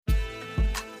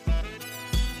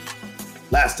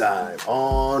Last time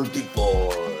on Geek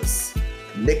Force,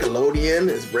 Nickelodeon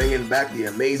is bringing back the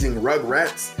amazing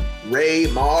Rugrats. Ray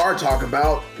Mar talk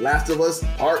about Last of Us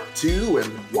Part 2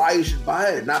 and why you should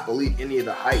buy it and not believe any of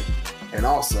the hype. And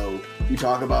also, we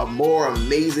talk about more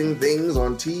amazing things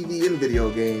on TV and video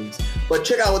games. But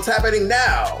check out what's happening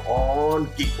now on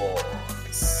Geek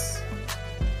Force.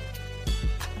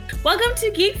 Welcome to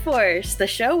Geek Force, the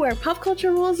show where pop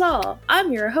culture rules all.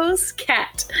 I'm your host,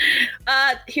 Kat.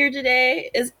 Here today,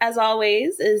 as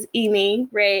always, is Amy,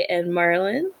 Ray, and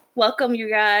Marlon. Welcome, you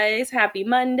guys. Happy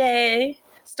Monday.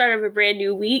 Start of a brand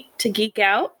new week to geek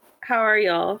out. How are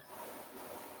y'all?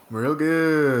 Real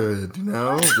good,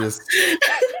 just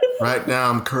right now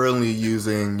I'm currently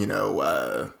using,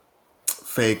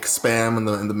 fake spam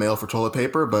in the mail for toilet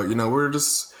paper, but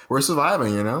we're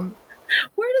surviving,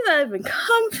 Where did that even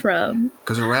come from?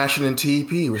 Because we're rationing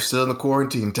TP. We're still in the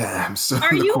quarantine time. So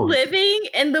are you living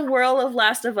in the world of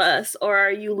Last of Us, or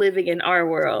are you living in our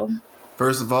world?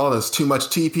 First of all, there's too much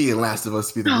TP in Last of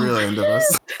Us to be the real end of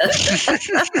us.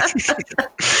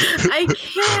 I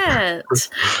can't.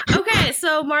 Okay,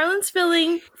 so Marlon's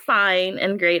feeling fine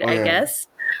and great, I guess.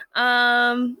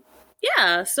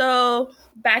 Yeah, so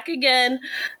back again.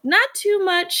 Not too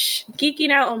much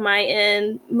geeking out on my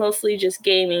end, mostly just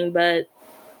gaming, but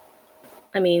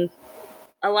I mean,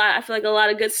 I feel like a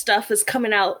lot of good stuff is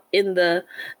coming out in the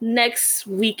next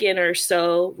weekend or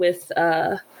so with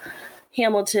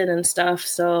Hamilton and stuff,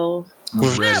 so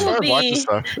as far as watching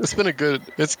stuff, it's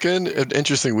been an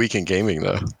interesting week in gaming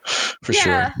though, for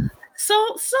sure.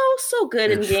 So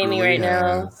good in gaming right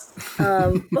now.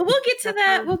 But we'll get to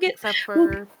that. Except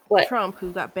for Trump,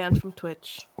 who got banned from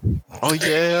Twitch. Oh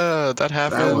yeah, that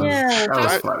happened. That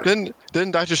was funny.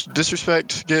 Didn't Dr.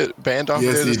 Disrespect get banned off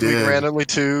there this week randomly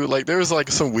too? Like there was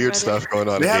like some weird stuff going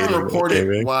on. They haven't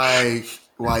reported why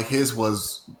his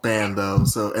was banned though.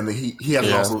 So and he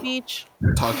hasn't also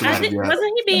talked about it yet.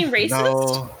 Wasn't he being racist?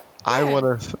 No, I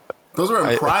want to. Those were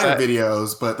in prior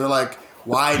videos, but they're like,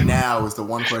 why now is the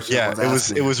one question. Yeah,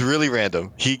 it was really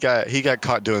random. He got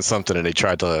caught doing something, and they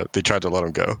tried to let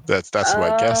him go. That's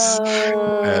my guess.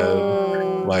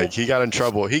 And like he got in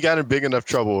trouble. He got in big enough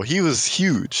trouble. He was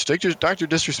huge. Dr.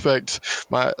 Disrespect,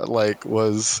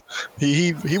 was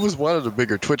one of the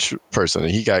bigger Twitch person, and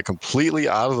he got completely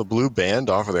out of the blue banned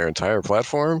off of their entire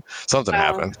platform. Something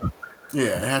happened.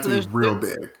 Yeah, it had to be real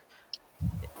big.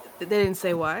 They didn't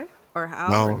say why or how.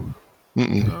 No.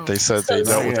 They said they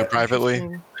dealt with it privately,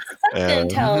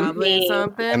 and they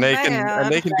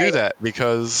can do that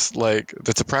because like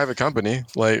it's a private company.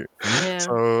 Like,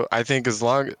 so I think as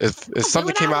long if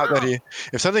something came out that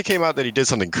he did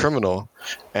something criminal,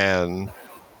 and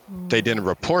they didn't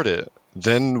report it,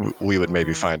 then we would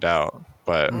maybe find out.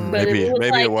 But maybe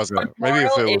it wasn't. Maybe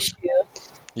if it was.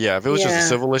 Yeah, if it was just a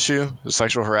civil issue,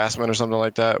 sexual harassment or something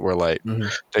like that, where like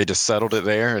they just settled it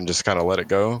there and just kind of let it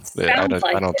go, I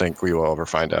don't think we will ever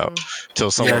find out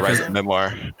till someone writes a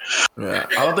memoir. Yeah,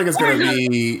 I don't think it's gonna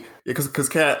be because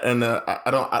Kat and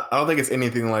I don't think it's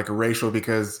anything like racial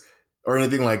because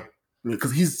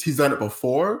he's done it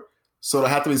before, so it'll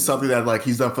have to be something that like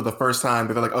he's done for the first time.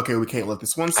 But they're like, okay, we can't let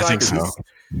this one side. I think so.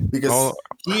 Because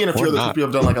he and a few other people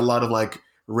have done like a lot of like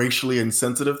racially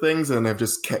insensitive things and have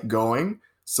just kept going.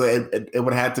 So it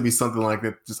would have to be something like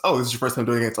that. Just, this is your first time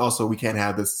doing it. It's also, we can't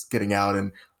have this getting out.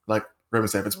 And like Raven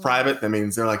said, if it's private, that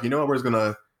means they're like, you know what, we're just going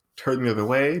to turn the other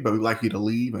way, but we'd like you to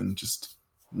leave and just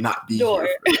not be here.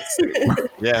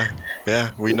 Yeah.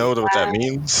 We know what that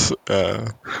means.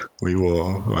 We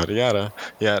will, yada, yada.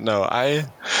 Yeah, no,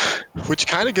 which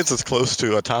kind of gets us close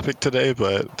to a topic today,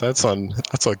 but that's on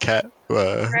Kat.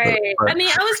 Right. I mean,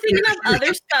 I was thinking of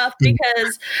other stuff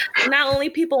because not only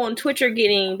people on Twitch are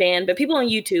getting banned, but people on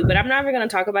YouTube. But I'm never going to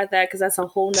talk about that because that's a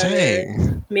whole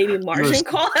nother maybe margin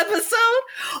call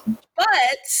episode.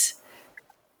 But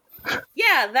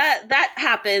yeah, that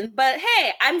happened. But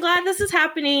hey, I'm glad this is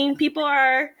happening. People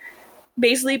are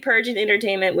basically purging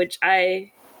entertainment, which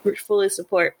I fully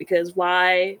support because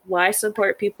why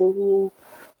support people who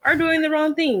are doing the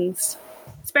wrong things,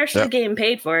 especially getting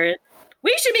paid for it.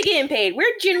 We should be getting paid. We're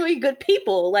genuinely good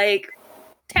people, like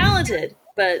talented,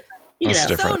 but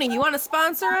Sony, you want to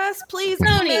sponsor us? Please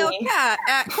email Kat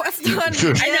at Queston. I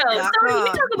know, Sony, we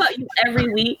talk about you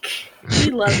every week. We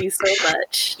love you so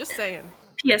much. Just saying.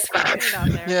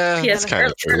 PS5. Yeah, that's kind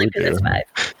of true. PS5.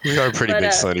 We are pretty big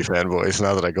Sony fanboys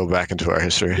now that I go back into our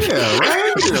history. Yeah,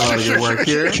 right? We do a lot of good work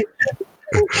here.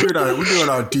 We're doing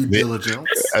our due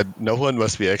diligence. No one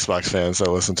must be Xbox fans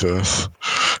that listen to us.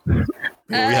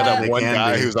 We had that one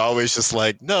guy who's always just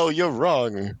like, "No, you're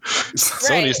wrong.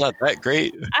 Sony's not that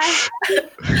great."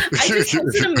 I just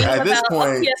posted a meme At this about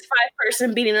point, a PS5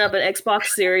 person beating up an Xbox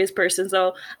Series person,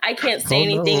 so I can't say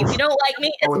anything. If you don't like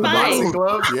me, it's with fine. the boxing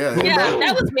gloves, yeah,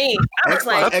 That was me. I was Xbox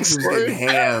like, X is getting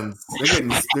hands.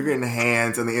 They're getting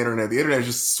hands on the internet. The internet is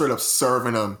just straight up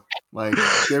serving them. Like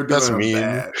they're doing them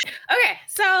bad. Okay,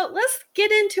 so let's get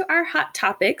into our hot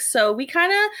topics. So we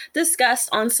kind of discussed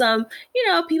on some,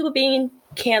 people being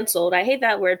canceled. I hate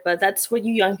that word, but that's what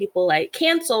you young people like.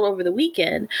 Canceled over the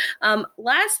weekend.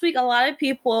 Last week, a lot of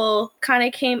people kind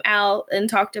of came out and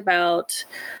talked about,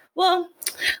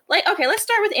 okay, let's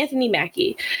start with Anthony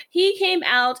Mackie. He came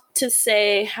out to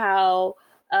say how,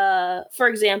 for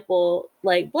example,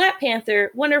 like Black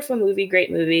Panther, wonderful movie,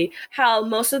 great movie, how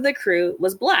most of the crew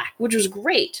was Black, which was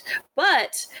great.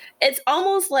 But it's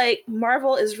almost like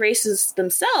Marvel is racist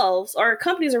themselves, or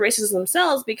companies are racist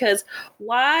themselves, because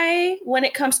why, when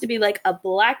it comes to be like a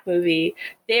Black movie,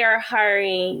 they are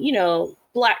hiring,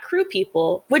 Black crew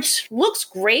people, which looks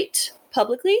great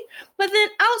publicly. But then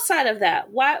outside of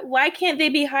that, why can't they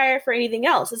be hired for anything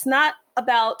else? It's not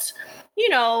about,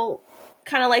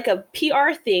 kind of like a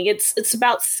PR thing. It's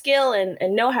about skill and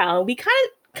know-how. And we kind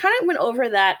of went over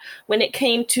that when it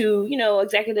came to,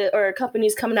 executive or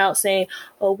companies coming out saying,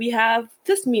 oh, we have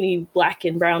this many Black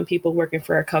and brown people working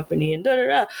for our company and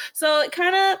da-da-da. So it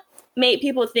kind of made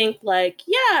people think like,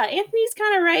 yeah, Anthony's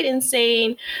kind of right in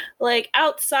saying, like,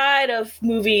 outside of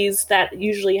movies that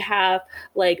usually have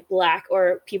like Black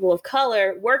or people of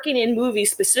color working in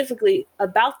movies specifically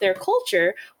about their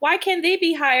culture, why can't they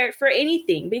be hired for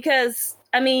anything? Because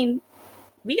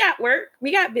we got work,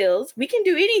 we got bills, we can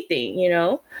do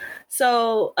anything,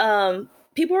 So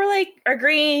people were like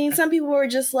agreeing. Some people were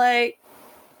just like,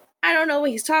 I don't know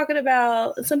what he's talking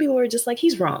about. And some people were just like,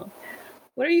 he's wrong.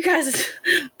 What are you guys'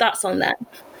 thoughts on that?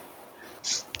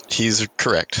 He's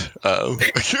correct. There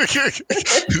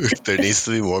needs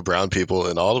to be more brown people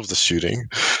in all of the shooting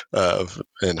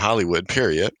in Hollywood,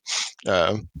 period.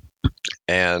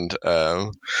 And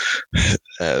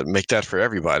make that for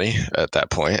everybody at that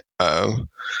point.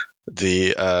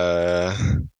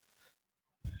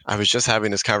 I was just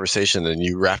having this conversation and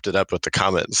you wrapped it up with the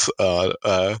comments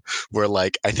where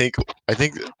like I think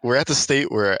we're at the state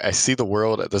where I see the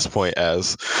world at this point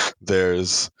as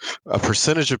there's a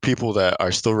percentage of people that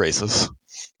are still racist.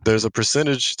 There's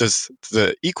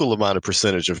the equal amount of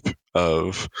percentage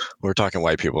of we're talking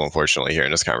white people, unfortunately, here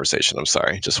in this conversation. I'm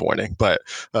sorry, just warning. But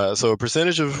so a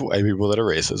percentage of white people that are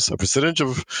racist, a percentage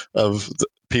of the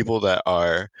people that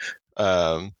are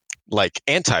like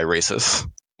anti-racist.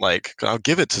 Like, I'll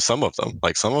give it to some of them.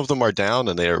 Like, some of them are down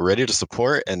and they are ready to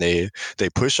support and they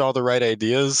push all the right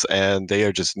ideas and they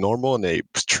are just normal and they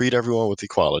treat everyone with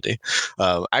equality.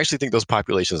 I actually think those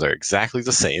populations are exactly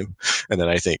the same. And then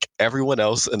I think everyone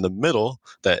else in the middle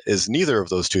that is neither of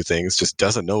those two things just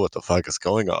doesn't know what the fuck is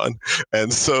going on.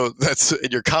 And so that's, in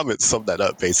your comments, sum that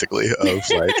up basically of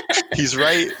like, he's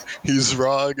right, he's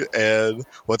wrong, and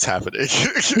what's happening.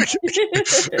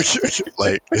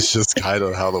 Like, it's just kind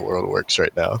of how the world works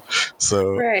right now.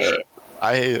 So right.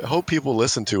 I hope people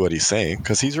listen to what he's saying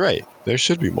because he's right. There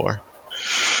should be more.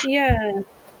 Yeah.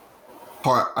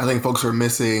 Part I think folks are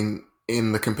missing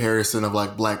in the comparison of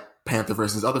like Black Panther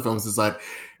versus other films is like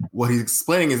what he's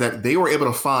explaining is that they were able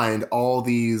to find all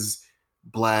these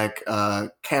Black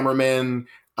cameramen,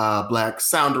 Black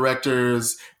sound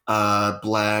directors,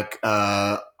 Black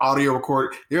audio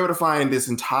record. They're able to find this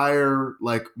entire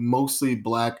like mostly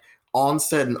Black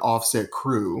on-set and off-set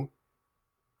crew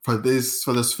for this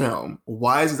film.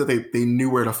 Why is it that they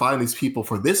knew where to find these people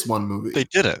for this one movie? They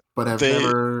didn't. But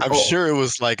never. I'm sure it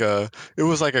was like a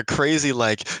crazy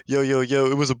like yo.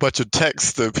 It was a bunch of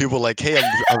texts that people like, hey,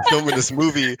 I'm filming this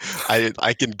movie.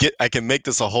 I can make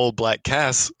this a whole Black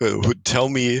cast. Would tell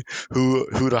me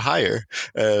who to hire,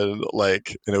 and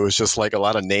it was just like a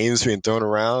lot of names being thrown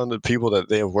around and people that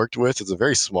they have worked with. It's a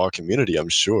very small community, I'm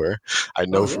sure. I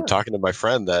know from talking to my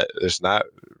friend that there's not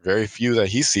very few that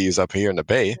he sees up here in the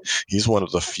Bay. He's one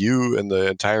of the few in the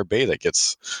entire Bay that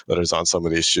is on some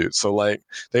of these shoots. So like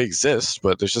they exist,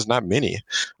 but there's just not many.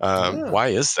 Why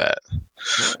is that?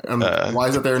 Why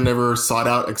is it they're never sought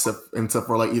out except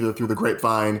for like either through the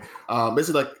grapevine?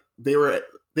 Basically, like they were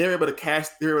able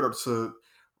to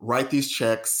write these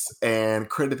checks and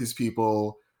credit these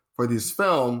people for this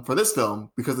film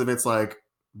because of its like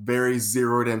very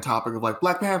zeroed in topic of like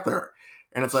Black Panther,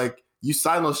 and it's like. You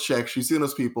sign those checks, you see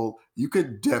those people, you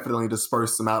could definitely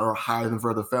disperse them out or hire them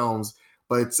for other films.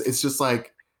 But it's just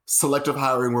like selective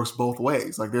hiring works both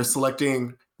ways. Like they're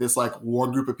selecting this like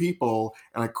one group of people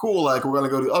and like, cool, like we're going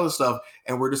to go do other stuff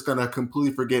and we're just going to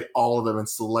completely forget all of them and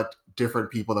select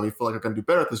different people that we feel like are going to do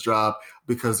better at this job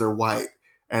because they're white.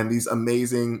 And this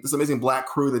amazing black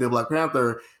crew that did Black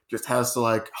Panther just has to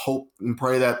like hope and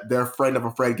pray that their friend of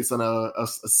a friend gets on a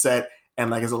set and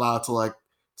like is allowed to like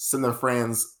send their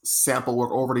friends sample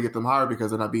work over to get them hired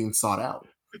because they're not being sought out.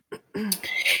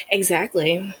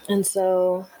 Exactly. And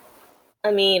so,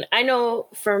 I mean, I know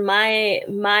for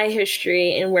my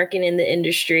history in working in the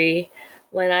industry,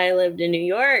 when I lived in New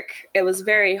York, it was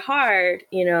very hard.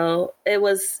 You know, it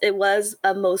was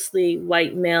a mostly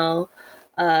white male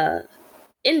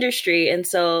industry. And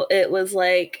so it was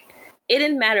like, it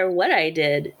didn't matter what I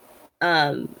did.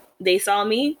 They saw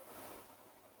me.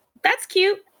 That's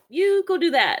cute. You go do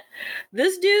that.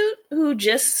 This dude who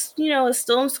just, you know, is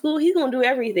still in school, he's going to do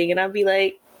everything. And I'd be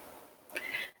like,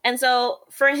 and so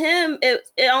for him, it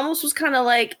almost was kind of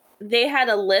like they had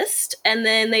a list and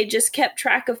then they just kept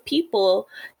track of people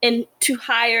and to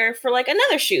hire for like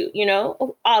another shoot, you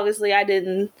know. Obviously, I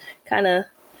didn't kind of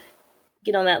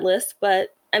get on that list,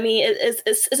 but I mean,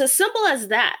 it's as simple as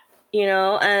that, you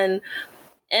know, and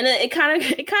it kind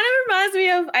of reminds me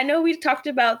of, I know we talked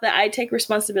about the I Take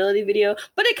Responsibility video,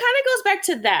 but it kind of goes back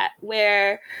to that,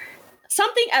 where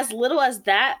something as little as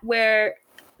that, where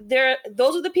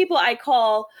those are the people I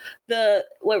call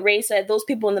what Ray said, those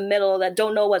people in the middle that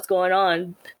don't know what's going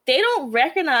on. They don't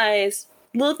recognize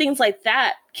little things like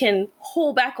that can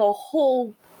hold back a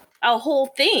whole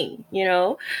thing, you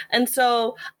know? And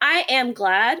so I am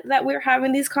glad that we're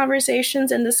having these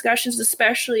conversations and discussions,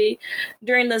 especially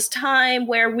during this time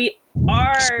where we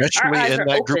are, especially our eyes in are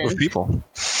that open. group of people.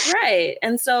 Right.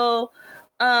 And so,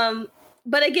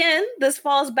 but again, this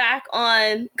falls back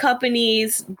on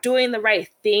companies doing the right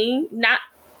thing, not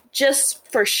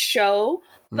just for show,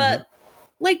 but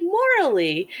like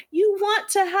morally. You want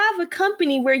to have a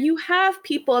company where you have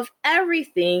people of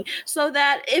everything so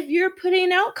that if you're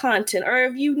putting out content or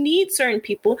if you need certain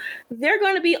people, they're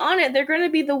going to be on it. They're going to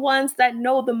be the ones that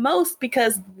know the most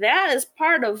because that is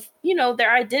part of, you know,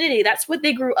 their identity. That's what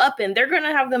they grew up in. They're going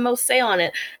to have the most say on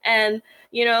it. And,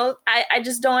 you know, I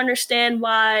just don't understand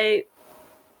why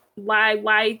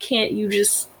can't you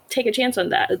just take a chance on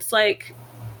that? It's like,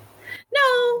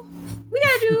 no, we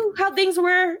gotta do how things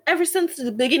were ever since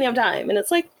the beginning of time. And it's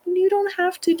like, you don't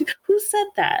have to do, who said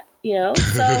that? You know?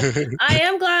 So I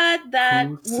am glad that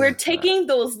we're taking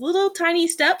those little tiny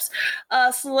steps.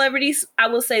 Celebrities, I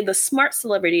will say the smart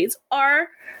celebrities are,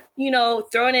 you know,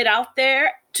 throwing it out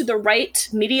there to the right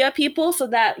media people so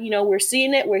that, you know, we're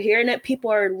seeing it, we're hearing it,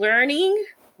 people are learning.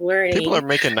 People are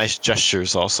making nice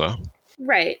gestures also.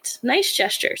 Right. Nice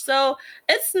gesture. So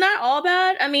it's not all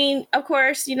bad. I mean, of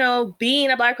course, you know,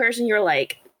 being a Black person, you're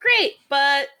like, great,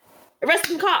 but arrest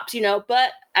some cops, you know,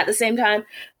 but at the same time,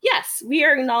 yes, we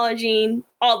are acknowledging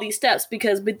all these steps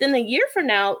because within a year from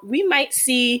now, we might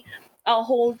see a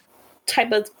whole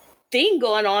type of thing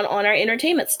going on our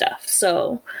entertainment stuff.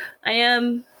 So I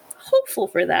am hopeful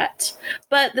for that.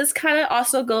 But this kind of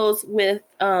also goes with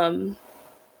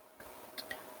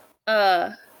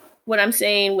what I'm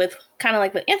saying with kind of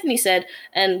like what Anthony said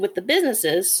and with the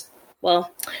businesses.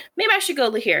 Well, maybe I should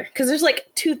go here because there's like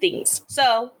two things.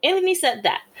 So Anthony said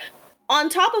that on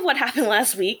top of what happened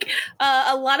last week,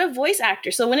 a lot of voice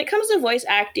actors. So when it comes to voice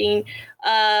acting,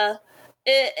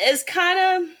 it is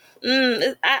kind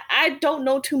of, I don't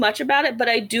know too much about it, but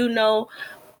I do know,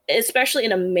 especially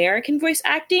in American voice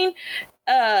acting,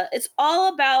 it's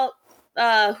all about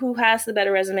who has the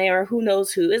better resume or who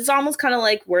knows who. It's almost kind of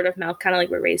like word of mouth, kind of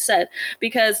like what Ray said,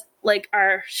 because like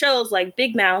our shows like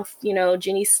Big Mouth, you know,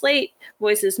 Jenny Slate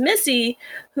voices Missy,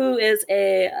 who is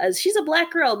she's a Black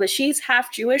girl, but she's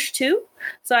half Jewish too.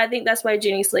 So I think that's why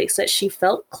Jenny Slate said she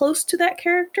felt close to that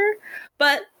character.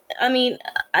 But I mean,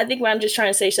 I think what I'm just trying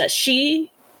to say is that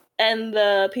she and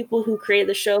the people who created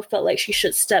the show felt like she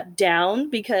should step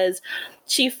down because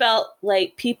she felt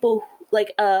like people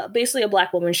like basically a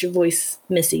Black woman should voice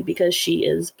Missy because she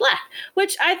is Black,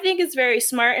 which I think is very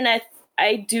smart. And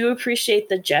I do appreciate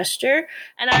the gesture.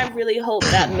 And I really hope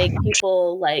that make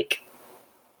people like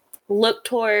look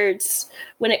towards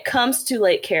when it comes to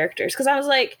like characters. Cause I was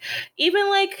like, even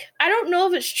like, I don't know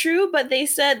if it's true, but they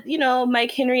said, you know,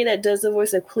 Mike Henry that does the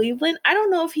voice of Cleveland, I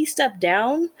don't know if he stepped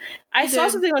down. I saw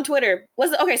something on Twitter.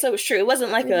 Okay, so it was true. It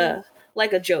wasn't like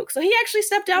a joke. So he actually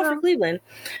stepped down for Cleveland.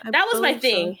 That was my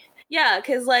thing. So. Yeah,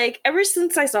 because, like, ever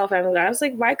since I saw Family Guy, I was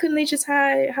like, why couldn't they just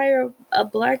hire a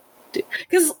Black dude?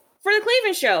 Because for the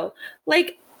Cleveland show,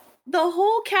 like, the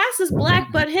whole cast is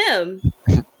Black but him.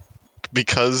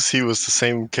 Because he was the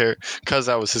same character, because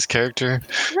that was his character.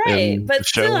 Right, but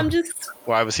still, I'm just...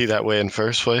 Why was he that way in the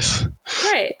first place?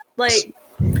 Right, like...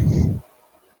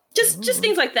 just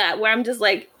things like that where I'm just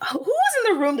like, who was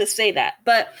in the room to say that?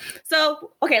 But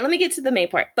so, okay, let me get to the main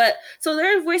part. But so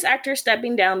there are voice actors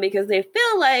stepping down because they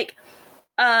feel like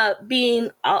being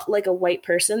like a white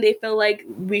person, they feel like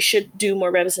we should do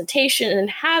more representation and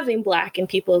having Black and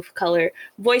people of color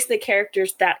voice the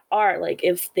characters that are like,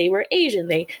 if they were Asian,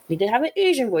 they need to have an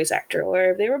Asian voice actor,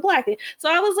 or if they were Black.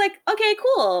 So I was like, okay,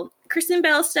 cool. Kristen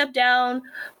Bell stepped down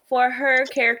for her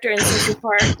character in Central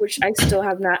Park, which I still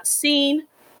have not seen.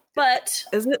 But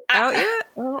is it out yet?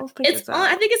 I don't think it's on.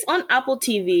 I think it's on Apple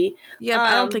TV. Yeah, but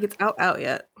I don't think it's out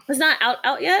yet. It's not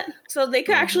out yet, so they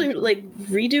could actually like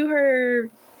redo her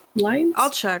lines. I'll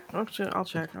check. I don't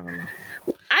know.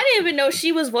 I didn't even know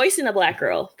she was voicing a Black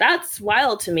girl. That's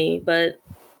wild to me, but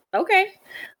okay.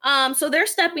 So they're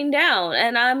stepping down,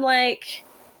 and I'm like,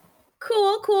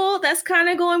 cool. That's kind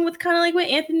of going with kind of like what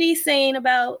Anthony's saying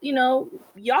about, you know,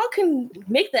 y'all can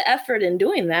make the effort in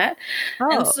doing that.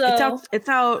 Oh, and so it's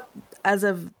out as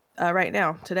of right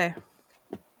now, today.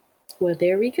 Well,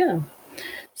 there we go.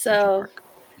 So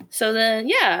then,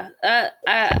 yeah,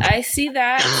 I see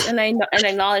that, and I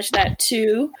acknowledge that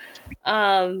too.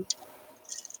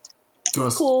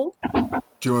 Cool. Do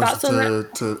you want us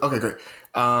to? Okay, great.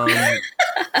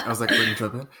 I was like, waiting to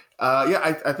jump in.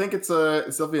 Yeah, I think it's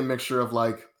definitely a mixture of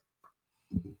like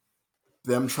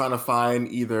them trying to find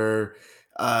either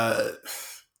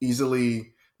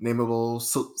easily nameable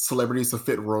celebrities to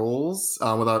fit roles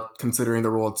without considering the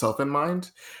role itself in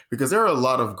mind, because there are a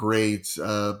lot of great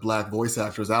Black voice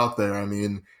actors out there. I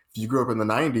mean, if you grew up in the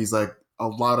 90s, like a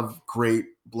lot of great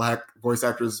Black voice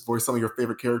actors voiced some of your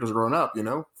favorite characters growing up, you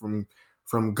know,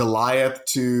 from Goliath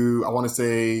to, I want to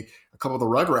say, a couple of the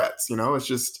Rugrats, you know. It's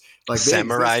just like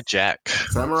Samurai Jack,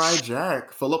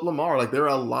 Philip Lamar. Like, there are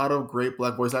a lot of great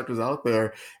Black voice actors out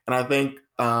there. And I think,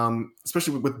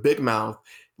 especially with Big Mouth,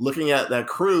 looking at that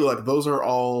crew, like those are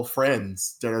all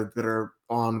friends that are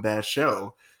on that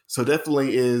show. So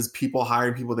definitely is people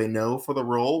hiring people they know for the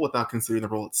role without considering the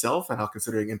role itself and how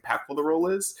considering impactful the role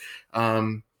is. I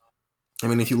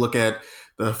mean, if you look at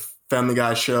the Family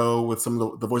Guy show with some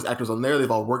of the voice actors on there,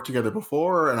 they've all worked together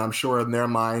before, and I'm sure in their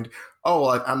mind, oh,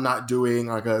 like I'm not doing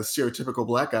like a stereotypical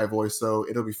Black guy voice, so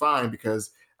it'll be fine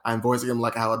because I'm voicing him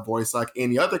like how I'd voice like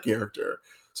any other character.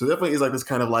 So definitely is like this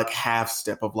kind of like half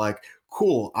step of like,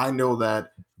 cool, I know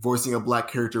that voicing a Black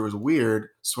character is weird,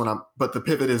 but the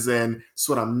pivot is in,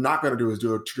 so what I'm not going to do is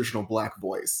do a traditional Black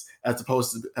voice, as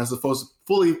opposed to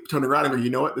fully turning around and go, you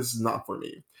know what, this is not for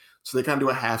me. So they kind of do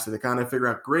a half step. They kind of figure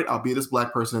out, great, I'll be this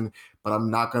Black person, but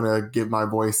I'm not going to give my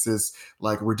voice this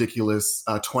like ridiculous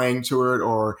twang to it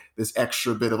or this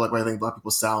extra bit of like what I think Black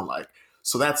people sound like.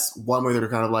 So that's one way they're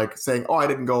kind of like saying, oh, I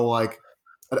didn't go like,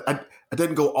 I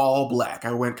didn't go all Black.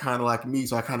 I went kind of like me,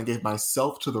 so I kind of gave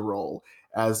myself to the role,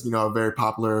 as, you know, a very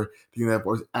popular thing that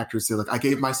voice actors say, like, I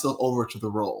gave myself over to the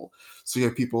role. So you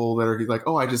have people that are like,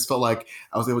 oh, I just felt like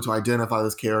I was able to identify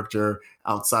this character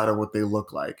outside of what they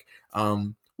look like.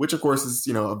 Which, of course, is,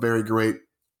 you know, a very great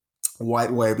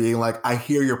white way of being like, I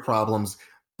hear your problems,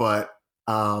 but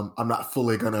I'm not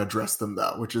fully going to address them,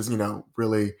 though, which is, you know,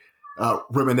 really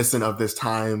reminiscent of this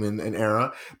time and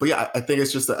era. But yeah, I think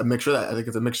it's just a mixture. I think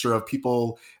it's a mixture of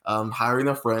people hiring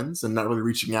their friends and not really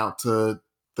reaching out to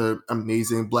the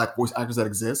amazing Black voice actors that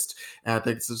exist. And I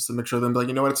think it's just a mixture of them like,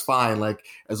 you know what, it's fine. Like,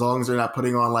 as long as they're not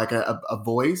putting on like a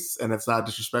voice and it's not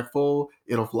disrespectful,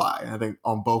 it'll fly. And I think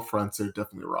on both fronts, they're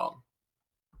definitely wrong.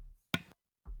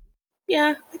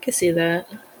 Yeah, I can see that.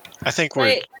 I think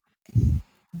we're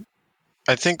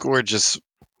just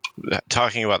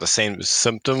talking about the same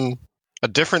symptom, a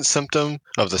different symptom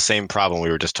of the same problem we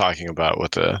were just talking about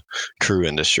with the crew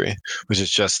industry, which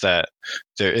is just that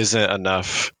there isn't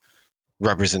enough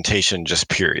representation, just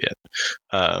period.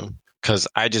 Because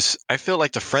I feel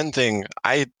like the friend thing,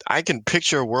 I can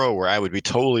picture a world where I would be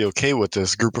totally okay with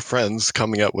this group of friends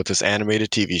coming up with this animated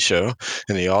TV show,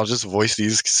 and they all just voice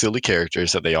these silly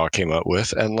characters that they all came up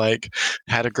with, and like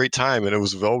had a great time, and it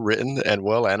was well written and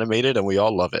well animated, and we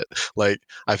all love it. Like,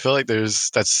 I feel like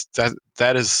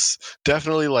that is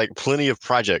definitely like plenty of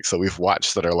projects that we've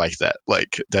watched that are like that,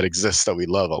 like that exist, that we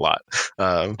love a lot.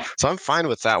 So I'm fine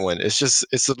with that one. It's just,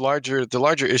 it's the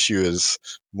larger issue is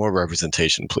more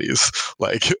representation, please.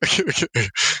 Like,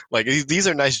 like these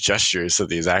are nice gestures that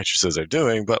these actresses are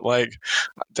doing, but like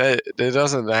that it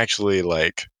doesn't actually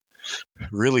like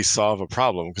really solve a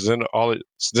problem, because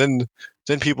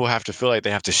then people have to feel like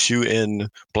they have to shoe in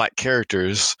Black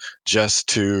characters just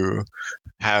to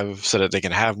have, so that they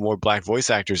can have more Black voice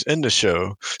actors in the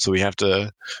show. So we have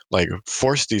to like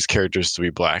force these characters to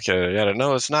be Black. I don't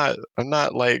know. It's not. I'm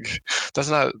not like, that's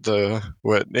not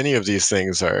what any of these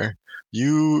things are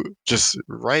you just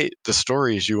write the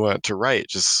stories you want to write.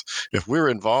 Just if we were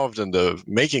involved in the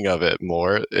making of it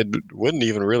more, it wouldn't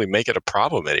even really make it a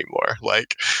problem anymore.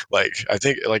 Like I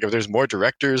think like if there's more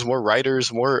directors, more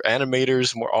writers, more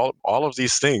animators, more all of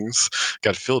these things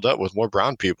got filled up with more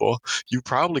brown people, you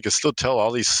probably could still tell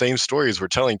all these same stories we're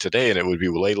telling today, and it would be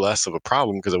way less of a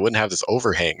problem because it wouldn't have this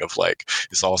overhang of like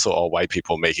it's also all white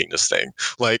people making this thing.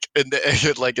 Like and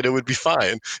it would be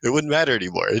fine. It wouldn't matter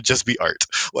anymore. It'd just be art.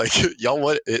 Like y'all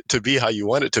want it to be how you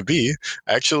want it to be.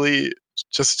 Actually,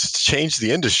 just change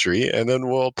the industry, and then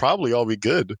we'll probably all be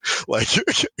good. Like,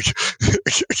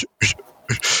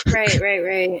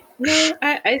 right. No,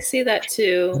 I see that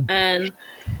too, and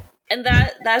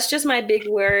that's just my big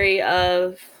worry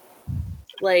of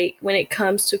like when it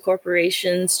comes to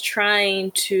corporations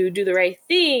trying to do the right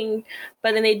thing,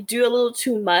 but then they do a little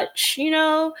too much. You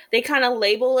know, they kind of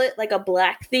label it like a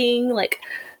black thing, like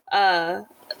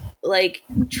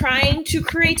trying to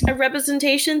create a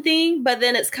representation thing, but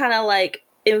then it's kind of like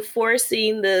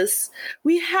enforcing this,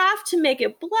 we have to make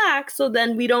it black so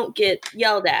then we don't get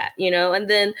yelled at, you know? And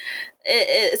then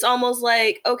it's almost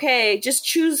like, okay, just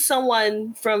choose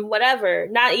someone from whatever,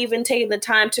 not even taking the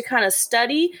time to kind of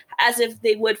study as if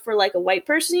they would for like a white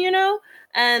person, you know?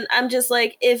 And I'm just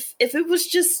like, if it was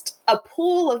just a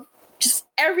pool of just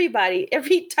everybody,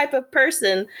 every type of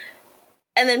person,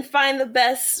 and then find the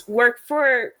best work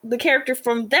for the character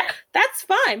from that's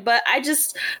fine. But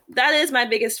that is my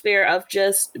biggest fear of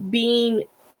just being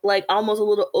like almost a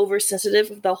little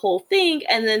oversensitive of the whole thing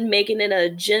and then making it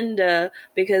an agenda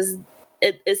because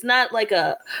it's not like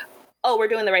we're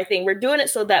doing the right thing. We're doing it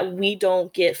so that we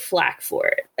don't get flack for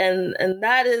it. And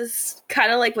that is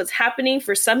kind of like what's happening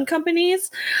for some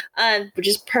companies, which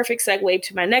is perfect segue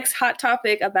to my next hot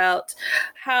topic about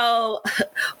how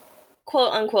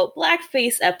quote unquote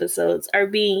blackface episodes are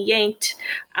being yanked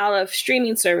out of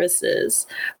streaming services.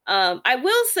 I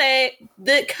will say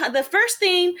the first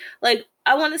thing, like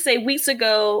I want to say weeks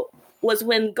ago, was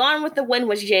when Gone with the Wind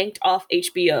was yanked off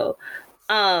HBO.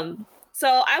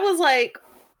 So I was like,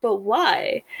 but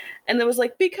why? And there was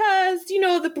like, because, you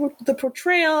know, the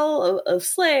portrayal of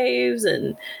slaves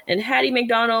and Hattie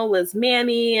McDonald was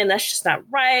Mammy, and that's just not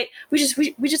right. We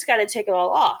just got to take it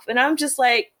all off. And I'm just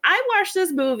like, I watched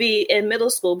this movie in middle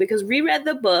school because we read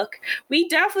the book. We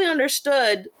definitely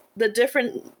understood the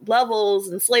different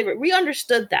levels in slavery. We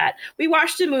understood that. We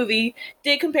watched the movie,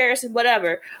 did comparison,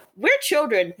 whatever. We're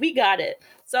children. We got it.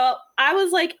 So I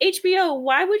was like, HBO,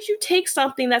 why would you take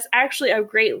something that's actually a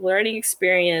great learning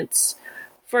experience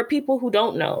for people who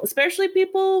don't know, especially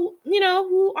people, you know,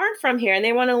 who aren't from here and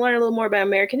they want to learn a little more about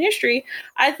American history?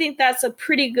 I think that's a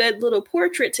pretty good little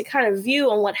portrait to kind of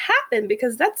view on what happened,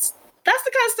 because that's the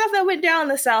kind of stuff that went down in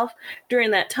the South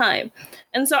during that time.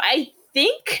 And so I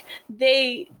think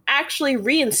they actually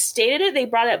reinstated it. They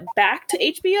brought it back to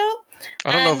HBO.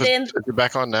 I don't know if it's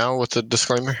back on now with the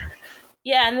disclaimer.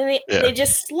 Yeah, and then they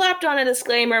just slapped on a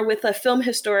disclaimer with a film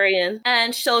historian.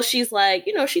 And so she's like,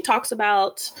 you know, she talks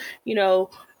about, you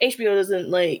know, HBO doesn't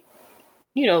like,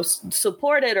 you know,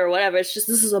 support it or whatever. It's just,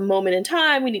 this is a moment in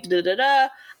time. We need to da-da-da.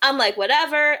 I'm like,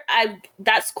 whatever.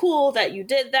 That's cool that you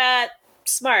did that.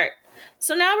 Smart.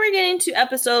 So now we're getting to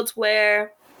episodes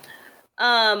where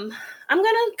I'm going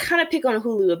to kind of pick on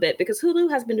Hulu a bit, because Hulu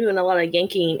has been doing a lot of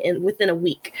yanking within a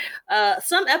week.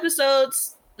 Some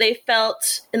episodes they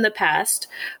felt in the past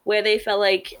where they felt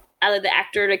like either the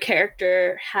actor or the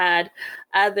character had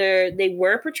either they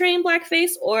were portraying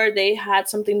blackface or they had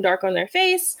something dark on their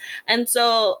face. And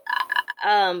so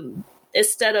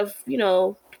instead of, you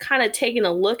know, kind of taking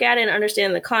a look at it and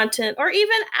understanding the content, or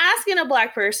even asking a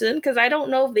black person, because I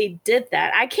don't know if they did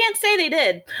that. I can't say they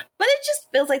did, but it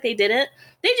just feels like they didn't.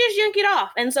 They just yanked it off.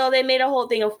 And so they made a whole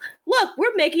thing of, look,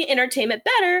 we're making entertainment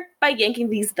better by yanking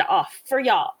these off for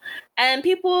y'all. And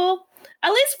people,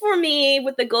 at least for me,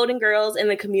 with the Golden Girls in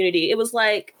the community, it was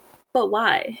like, but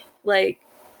why? Like,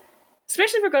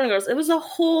 especially for Golden Girls, it was a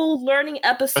whole learning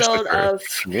episode of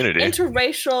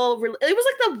interracial. It was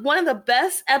like one of the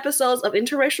best episodes of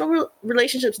interracial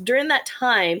relationships during that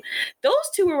time. Those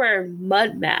two were wearing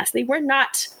mud masks. They were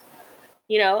not,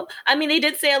 you know, I mean, they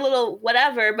did say a little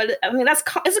whatever, but I mean, it's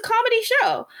a comedy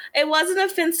show. It wasn't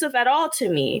offensive at all to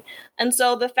me. And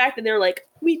so the fact that they're like,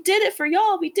 we did it for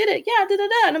y'all, we did it, yeah,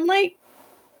 da-da-da. And I'm like,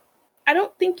 I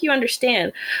don't think you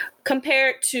understand.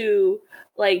 Compared to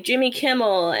like Jimmy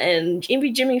Kimmel and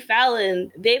Jimmy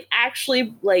Fallon, they've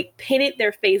actually like painted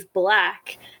their face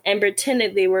black and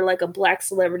pretended they were like a black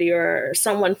celebrity or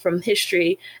someone from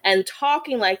history and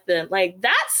talking like them. Like,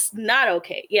 that's not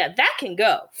okay. Yeah, that can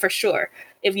go for sure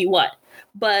if you want.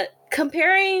 But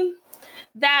comparing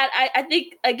that I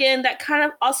think, again, that kind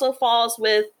of also falls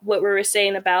with what we were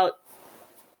saying about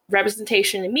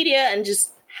representation in media and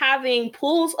just having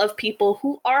pools of people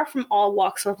who are from all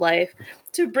walks of life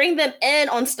to bring them in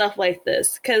on stuff like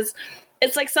this. Because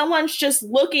it's like someone's just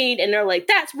looking and they're like,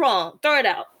 that's wrong, throw it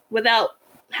out, without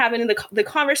having the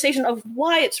conversation of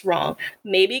why it's wrong.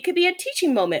 Maybe it could be a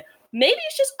teaching moment. Maybe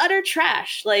it's just utter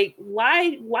trash. Like,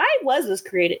 why was this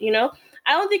created? You know,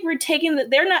 I don't think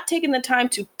they're not taking the time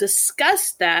to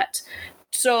discuss that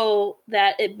so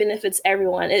that it benefits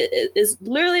everyone.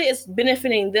 It's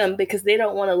benefiting them because they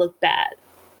don't want to look bad.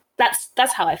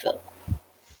 That's how I feel.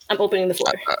 I'm opening the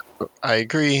floor. I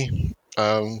agree.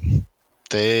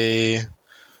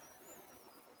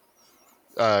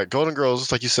 Golden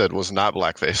Girls, like you said, was not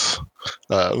blackface.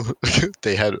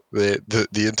 They had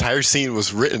the entire scene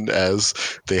was written as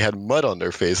they had mud on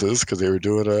their faces because they were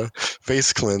doing a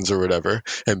face cleanse or whatever.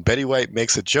 And Betty White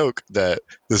makes a joke that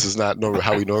this is not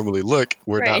how we normally look.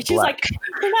 We're not She's black.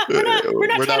 Like, we're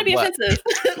not trying to be offensive.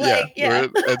 Like, yeah.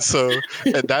 And that's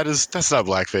not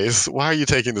blackface. Why are you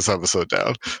taking this episode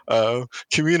down?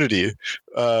 Community.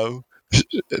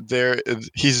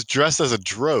 He's dressed as a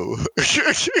dro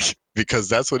because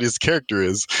that's what his character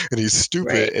is, and he's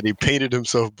stupid, and he painted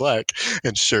himself black.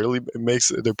 And Shirley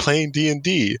they're playing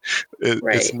D&D.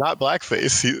 It's not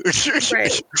blackface.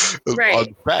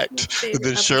 On fact. And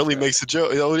then Shirley makes a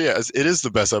joke. Oh yeah, it is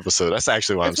the best episode. That's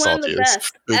actually why I'm salty.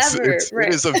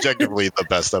 It is objectively the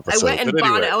best episode. I went and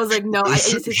bought it. I was like, no, I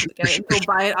need to go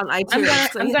buy it on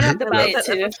iTunes. I'm gonna have to buy it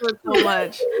too. So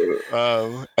much.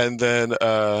 And then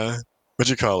what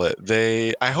you call it?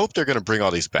 I hope they're going to bring all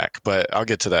these back, but I'll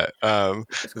get to that.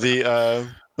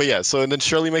 But yeah, so and then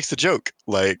Shirley makes the joke,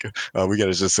 like, we got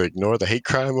to just ignore the hate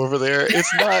crime over there.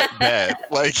 It's not bad.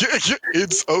 Like,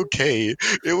 it's okay.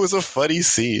 It was a funny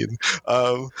scene.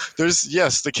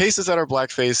 The cases that are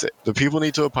blackface, the people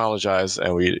need to apologize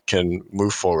and we can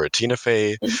move forward. Tina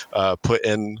Fey put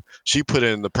in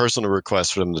the personal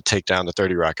request for them to take down the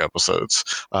 30 Rock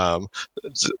episodes.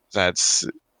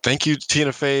 Thank you,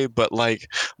 Tina Fey. But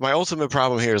like, my ultimate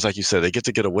problem here is, like you said, they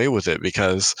get away with it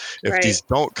because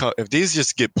if these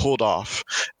just get pulled off,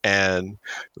 and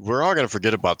we're all gonna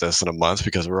forget about this in a month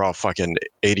because we're all fucking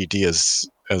ADD as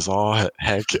all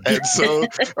heck, and so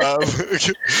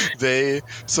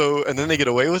and then they get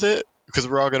away with it because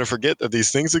we're all going to forget that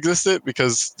these things existed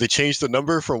because they changed the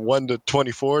number from 1 to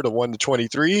 24 to 1 to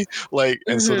 23. Like,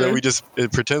 and so then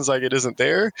it pretends like it isn't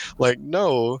there. Like,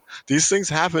 no, these things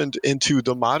happened into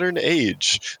the modern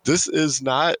age. This is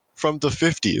not from the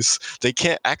 50s. They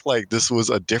can't act like this was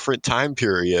a different time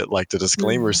period, like the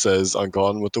disclaimer says on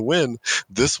Gone with the Wind.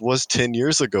 This was 10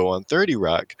 years ago on 30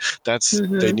 Rock.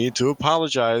 They need to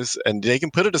apologize, and they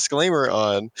can put a disclaimer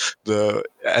on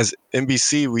as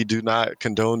NBC, we do not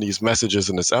condone these messages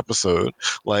in this episode.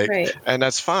 And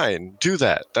that's fine. Do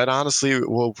that. That honestly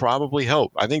will probably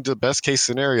help. I think the best case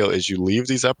scenario is you leave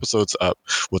these episodes up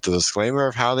with the disclaimer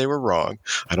of how they were wrong.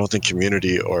 I don't think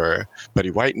Community or Betty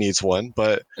White needs one,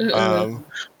 but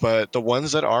the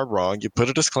ones that are wrong, you put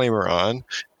a disclaimer on,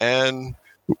 and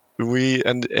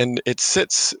it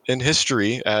sits in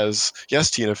history as, yes,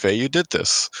 Tina Fey, you did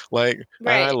this. Like, and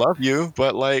I love you,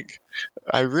 but like,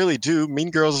 I really do.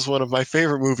 Mean Girls is one of my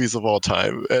favorite movies of all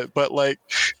time. But like,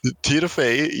 Tina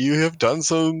Fey, you've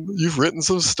written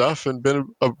some stuff and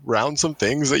been around some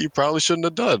things that you probably shouldn't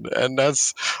have done. And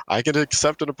I can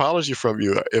accept an apology from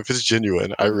you if it's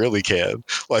genuine. I really can.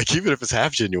 Like, even if it's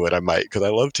half genuine, I might, because I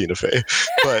love Tina Fey.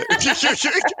 But,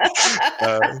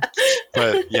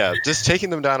 but yeah, just taking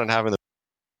them down and having them.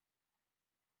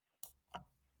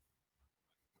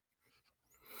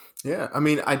 Yeah, I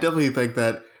mean, I definitely think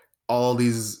that all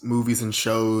these movies and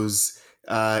shows,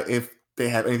 if they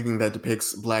have anything that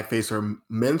depicts blackface or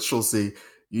minstrelsy,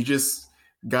 you just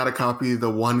gotta copy the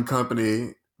one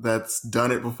company that's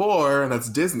done it before, and that's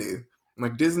Disney.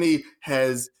 Like, Disney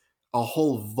has a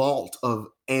whole vault of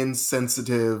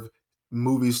insensitive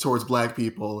movies towards black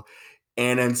people,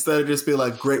 and instead of just be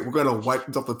like, great, we're gonna wipe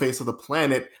them off the face of the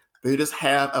planet, they just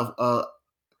have a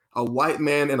white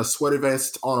man in a sweater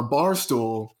vest on a bar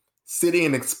stool sitting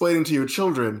and explaining to your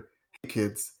children, hey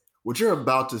kids, what you're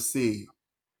about to see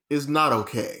is not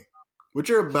okay. What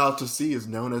you're about to see is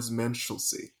known as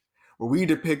minstrelsy, where we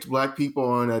depict black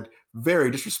people in a very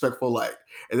disrespectful light.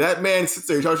 And that man sits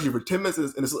there, he talks to you for 10 minutes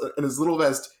in his little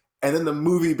vest, and then the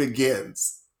movie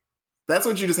begins. That's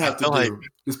what you just have to do. Like,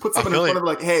 just put someone in front of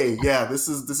like, hey, yeah, this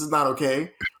is not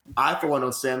okay. I, for one,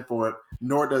 don't stand for it,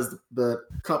 nor does the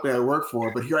company I work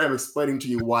for, but here I am explaining to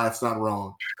you why it's not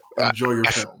wrong. Enjoy your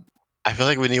film. I feel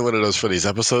like we need one of those for these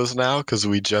episodes now because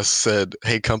we just said,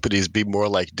 "Hey, companies, be more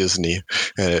like Disney,"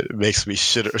 and it makes me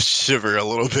shiver a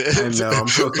little bit. I know. I'm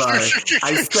so sorry.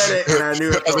 I said it and I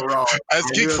knew it felt wrong. As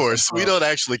Geek Force, we don't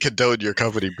actually condone your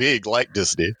company being like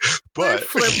Disney, but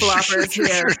flip floppers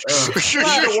here.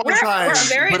 We're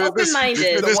very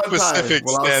open-minded. For this specific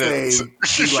I'll say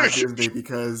be like Disney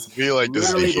because be like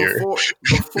Disney here.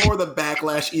 Before the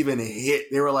backlash even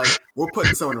hit, they were like, "We're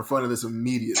putting someone in front of this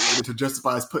immediately to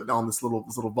justify us putting on this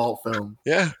little vault film."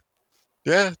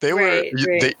 Yeah, they were.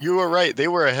 You were right. They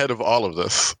were ahead of all of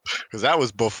this because that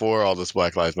was before all this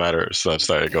Black Lives Matter stuff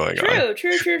started going on.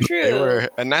 True. They were,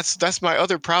 and that's my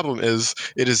other problem. This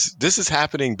is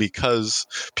happening because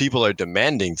people are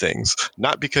demanding things,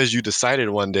 not because you decided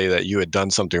one day that you had done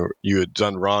something you had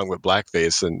done wrong with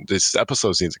blackface and this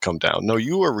episode needs to come down. No,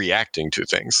 you were reacting to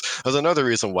things. That's another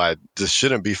reason why this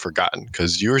shouldn't be forgotten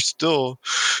because you were still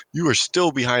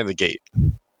behind the gate.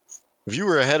 If you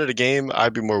were ahead of the game,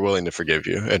 I'd be more willing to forgive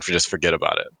you and just forget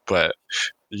about it. But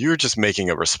you're just making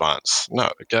a response.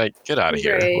 No, get out of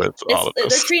here with all of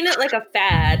this. They're treating it like a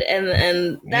fad,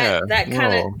 and that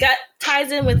kind of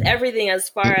ties in with everything as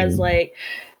far as like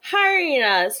hiring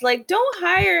us. Like, don't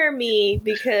hire me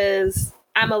because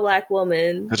I'm a Black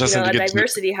woman, a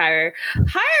diversity hire.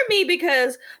 Hire me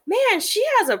because, man, she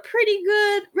has a pretty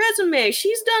good resume.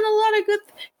 She's done a lot of good.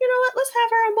 You know what? Let's have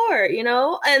her on board.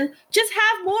 And just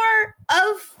have more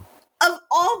of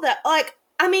all that. Like,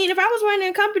 I mean, if I was running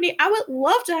a company, I would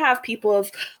love to have people of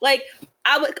like.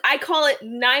 I call it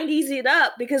 90s it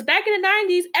up because back in the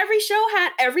 90s, every show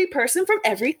had every person from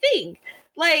everything.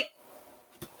 Like,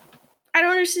 I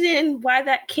don't understand why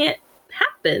that can't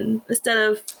happen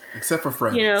except for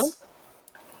Friends.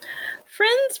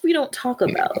 Friends we don't talk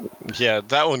about. Yeah,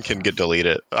 that one can get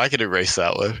deleted. I can erase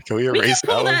that one. Can we erase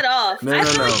pull that off? No, I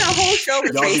feel like the whole show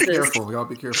was racist. Y'all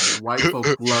be careful. White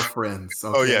folks love Friends.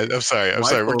 Okay? Oh yeah, I'm sorry.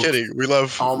 We're kidding. We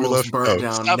love burned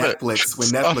down Netflix when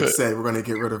Netflix said we're going to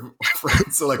get rid of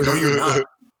Friends. So like, no, you're not.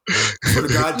 For the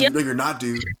God, no, you're not,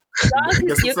 dude. Guess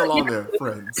what's still on there?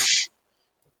 Friends.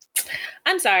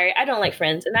 I'm sorry, I don't like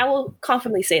Friends, and I will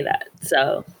confidently say that.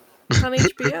 So, on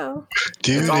HBO,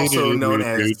 it's also known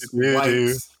as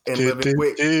Whites and Living.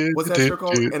 Wait, what's that show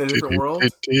called? In a Different World.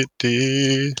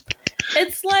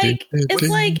 It's like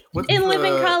in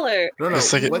Living Color. No, Living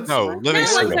Single. Living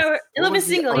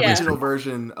Single. The Yeah. original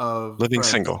version of Living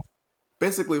Friends? Single.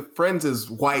 Basically, Friends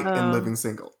is White and Living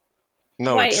Single.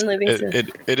 No,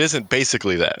 it isn't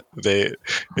basically that. It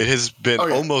has been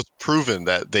almost proven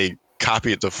that they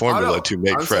copied the formula to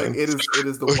make Friends. It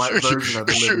is the white version of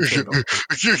the Living Single.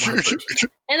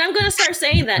 And I'm gonna start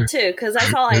saying that too, because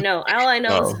that's all I know. All I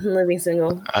know is Living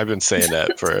Single. I've been saying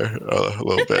that for a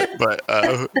little bit, but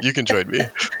you can join me.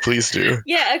 Please do.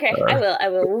 Yeah, okay. I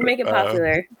will. We'll make it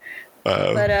popular.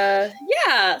 So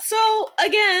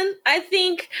again, I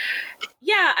think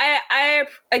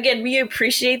we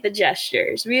appreciate the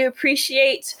gestures. We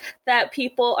appreciate that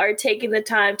people are taking the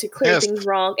time to clear things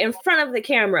wrong in front of the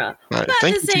camera. Right. But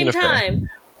at the same time,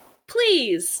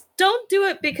 please don't do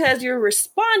it because you're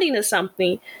responding to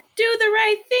something. Do the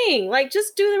right thing. Like,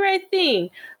 just do the right thing.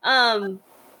 I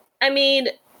mean,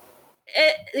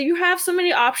 you have so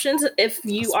many options if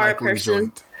you are a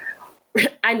person.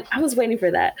 I was waiting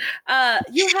for that.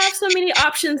 You have so many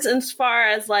options as far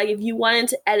as like if you wanted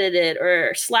to edit it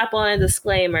or slap on a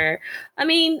disclaimer. I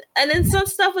mean, and then some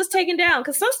stuff was taken down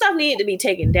because some stuff needed to be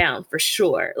taken down for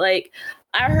sure. Like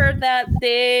I heard that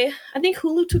I think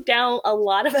Hulu took down a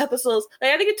lot of episodes.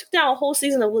 Like I think it took down a whole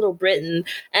season of Little Britain.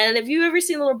 And if you've ever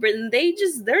seen Little Britain,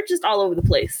 they're just all over the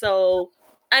place. So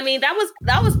I mean, that was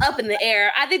up in the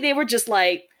air. I think they were just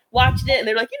like watching it and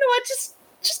they're like, you know what, just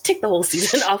take the whole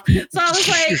season off. So I was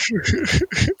like,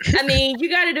 I mean, you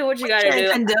got to do what you got to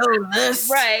do. Condone this.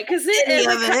 Right. Because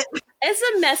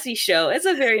it's a messy show. It's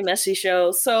a very messy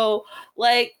show. So,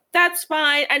 like, that's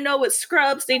fine. I know with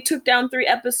Scrubs, they took down 3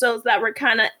 episodes that were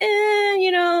kind of,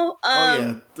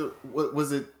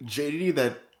 was it JD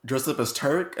that dressed up as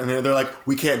Turk? And they're like,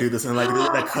 we can't do this. And like,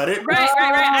 they cut it? Right.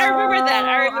 I remember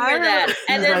that.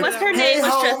 And then what's her name?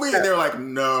 And they're like,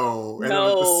 no. And then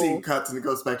the scene cuts and it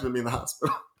goes back to them in the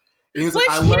hospital. And he's like,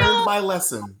 I learned my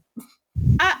lesson.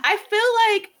 I feel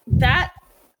like that,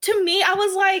 to me, I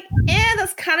was like,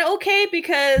 that's kind of okay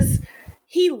because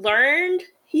he learned.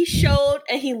 He showed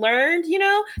and he learned,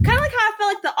 kind of like how I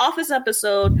felt like the Office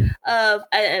episode of,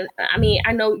 and I mean,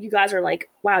 I know you guys are like,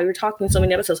 wow, you're talking so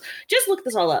many episodes. Just look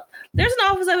this all up. There's an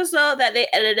Office episode that they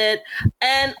edited.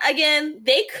 And again,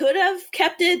 they could have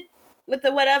kept it with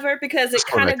the whatever because it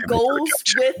kind of goes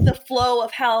with the flow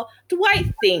of how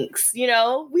Dwight thinks, We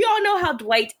all know how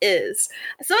Dwight is.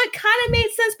 So it kind of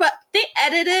made sense, but they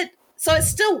edited So it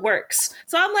still works.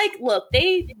 So I'm like, look,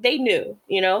 they knew,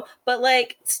 but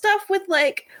like stuff with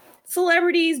like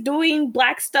celebrities doing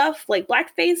black stuff, like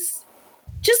blackface.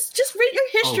 Just read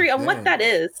your history on what that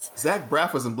is. Zach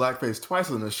Braff was in blackface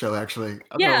twice on the show, actually.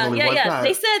 Yeah.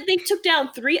 They said they took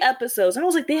down 3 episodes. I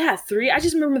was like, they had 3? I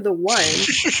just remember the one.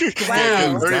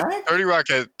 Wow. 30 Rock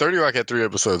had 3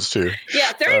 episodes too.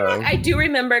 Yeah, 30 Rock I do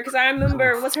remember, because I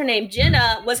remember, what's her name?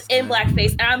 Jenna was in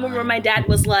blackface, and I remember my dad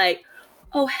was like,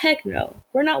 oh, heck no,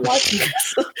 we're not watching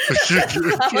this.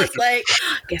 I was like,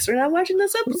 guess we're not watching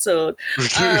this episode.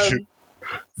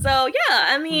 So, yeah,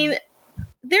 I mean,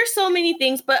 there's so many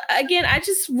things, but again, I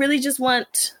just really just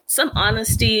want some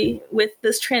honesty with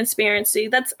this transparency.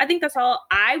 I think that's all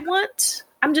I want.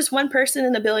 I'm just one person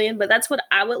in a billion, but that's what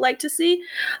I would like to see.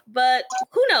 But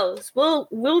who knows?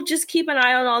 We'll just keep an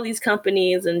eye on all these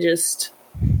companies and just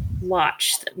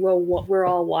watch. We're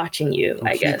all watching you,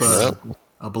 I guess.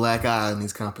 A black eye on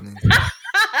these companies.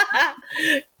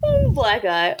 Black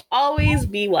eye. Always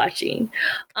be watching.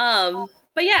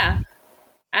 But yeah.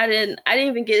 I didn't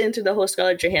even get into the whole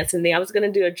Scarlett Johansson thing. I was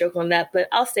gonna do a joke on that, but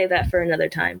I'll save that for another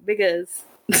time because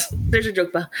there's a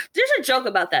joke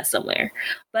about that somewhere.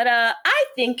 But I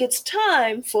think it's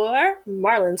time for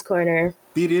Marlon's Corner.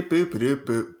 Beep boop boop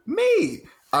boop. Me.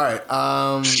 All right.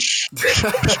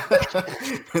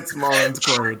 It's Marlon's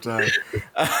Corner time.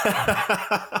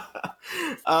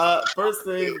 First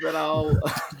thing that I'll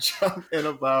jump in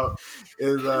about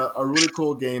is a really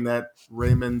cool game that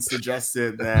Raymond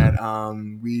suggested that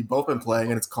we both been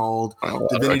playing, and it's called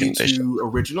Divinity 2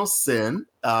 Original Sin.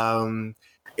 It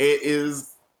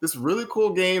is this really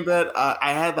cool game that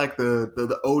I had like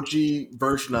the OG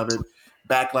version of it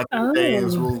back like in the day. It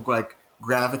was real like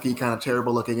graphically kind of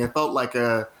terrible looking. It felt like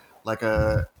a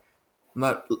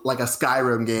not like a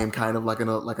Skyrim game, kind of like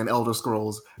an Elder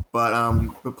Scrolls, but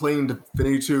playing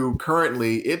Divinity 2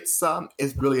 currently, it's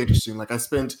really interesting. Like I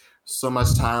spent so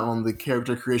much time on the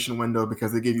character creation window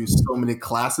because they give you so many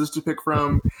classes to pick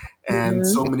from and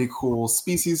so many cool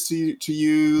species to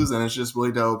use, and it's just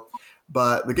really dope.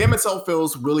 But the game itself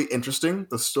feels really interesting.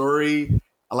 The story,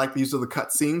 I like the use of the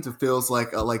cutscenes. It feels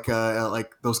like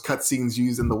those cutscenes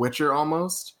used in The Witcher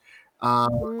almost.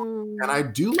 And I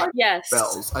do like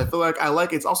spells. I feel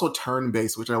like it's also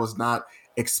turn-based, which I was not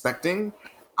expecting.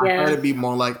 I thought it'd be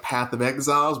more like Path of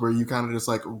Exiles, where you kind of just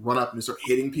like run up and you start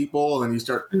hitting people, and then you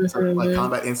start like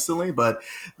combat instantly. But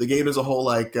the game is a whole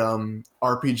like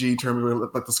RPG term where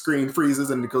like the screen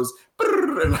freezes and it goes,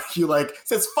 and you like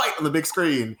says fight on the big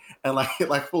screen, and like it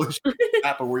like fully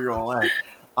happen where you're all at.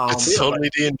 It's totally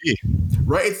D&D,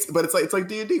 right? It's like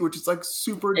D&D, which is like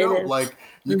super dope. Like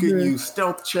you can use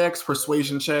stealth checks,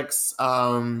 persuasion checks,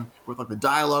 with like the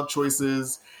dialogue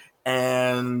choices,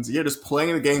 and just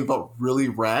playing the game felt really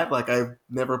rad. Like I've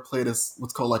never played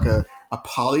what's called like a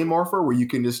polymorpher, where you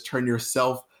can just turn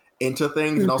yourself into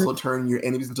things and also turn your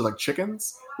enemies into like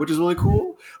chickens, which is really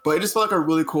cool. But it just felt like a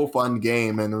really cool, fun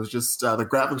game, and it was just the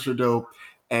graphics are dope.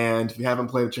 And if you haven't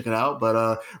played it, check it out.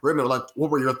 But Raymond, like, what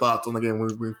were your thoughts on the game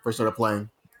when we first started playing?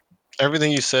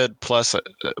 Everything you said, plus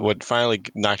what finally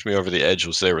knocked me over the edge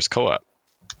was there was co-op.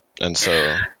 And so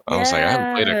I was like, I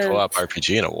haven't played a co-op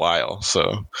RPG in a while.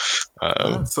 So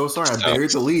so sorry, I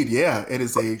buried the lead. Yeah, it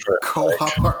is a co-op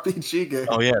RPG game.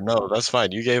 Oh yeah, no, that's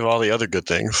fine. You gave all the other good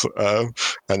things, and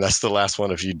that's the last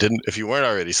one. If you weren't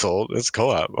already sold, it's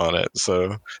co-op on it.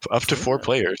 So up to 4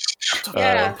 players.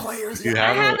 Yeah,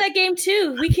 I have that game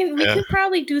too. We can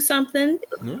probably do something.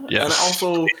 Yeah. Yes. And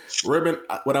also, Raymond,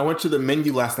 when I went to the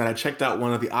menu last night, I checked out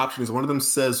one of the options. One of them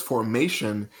says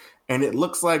formation, and it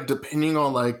looks like depending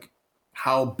on like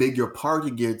how big your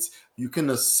party gets, you can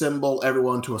assemble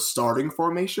everyone to a starting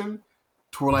formation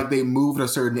to where like they move in a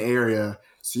certain area.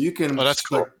 So you can that's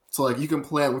cool. So like you can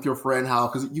plan with your friend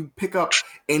because you pick up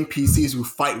NPCs who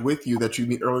fight with you that you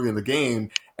meet earlier in the game,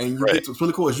 and what's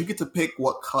really cool is you get to pick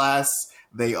what class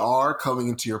they are coming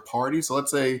into your party. So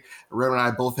let's say Red and I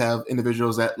both have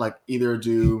individuals that like either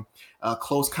do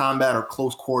close combat or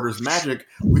close quarters magic.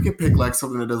 We can pick like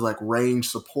something that does like range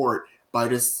support by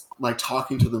just like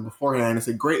talking to them beforehand. It's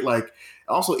a great like.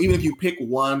 Also, even if you pick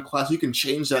one class, you can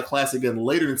change that class again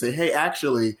later and say, hey,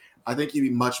 actually, I think you'd be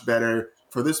much better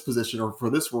for this position or for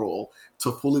this role,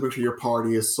 to fully make sure your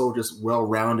party is so just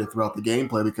well-rounded throughout the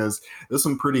gameplay, because there's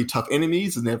some pretty tough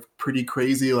enemies and they have pretty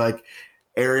crazy like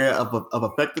area of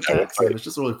effect attacks, and it's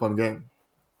just a really fun game.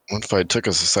 One fight took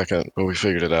us a second, but we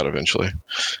figured it out eventually.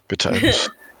 Good times.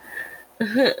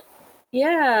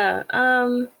 Yeah.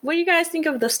 What do you guys think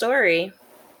of the story?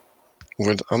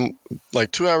 I'm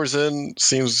like 2 hours in,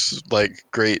 seems like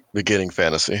great beginning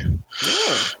fantasy.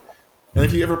 Yeah. And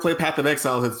if you ever play Path of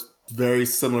Exiles, it's very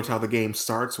similar to how the game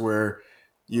starts, where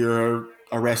you're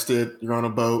arrested, you're on a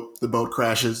boat, the boat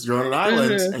crashes, you're on an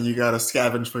island, and you gotta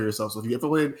scavenge for yourself. So if you ever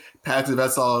played Path of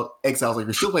Exiles, like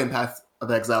you're still playing Path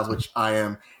of Exiles, which I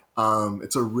am,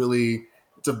 it's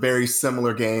a very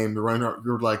similar game. You're running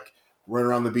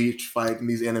around the beach fighting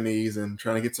these enemies and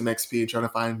trying to get some XP and trying to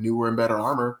find newer and better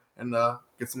armor and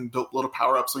get some dope little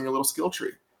power-ups on your little skill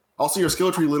tree. Also, your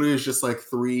skill tree literally is just like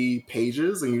 3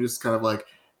 pages, and you just kind of like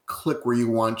click where you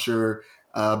want your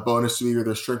bonus to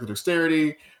either strength or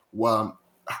dexterity,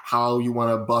 how you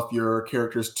want to buff your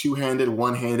character's 2-handed,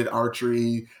 1-handed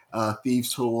archery,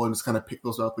 thieves tool, and just kind of pick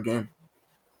those out the game.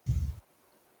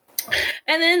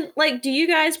 And then, like, do you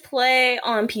guys play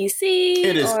on PC?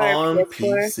 It is on PS4?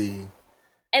 PC.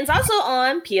 And it's also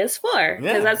on PS4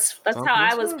 because that's how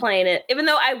I was playing it. Even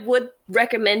though I would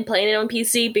recommend playing it on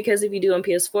PC because if you do on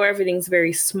PS4, everything's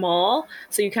very small,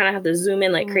 so you kind of have to zoom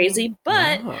in like crazy.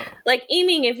 But like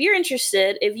Eaming, if you're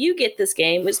interested, if you get this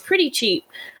game, it's pretty cheap,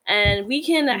 and we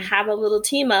can have a little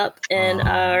team up in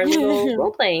our little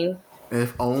role playing.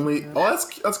 If only. Oh,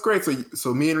 that's great.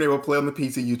 So me and Ray will play on the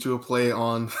PC. You two will play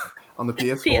on the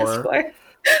PS4.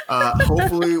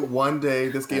 Hopefully one day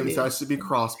this game starts to be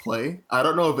cross-play. I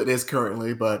don't know if it is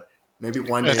currently, but maybe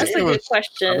one day. That's a good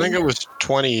question. I think it was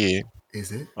 20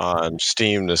 is it on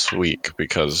Steam this week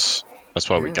because that's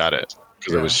why we got it.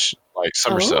 Because it was like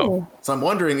summer sale. So I'm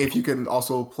wondering if you can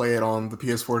also play it on the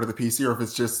PS4 to the PC or if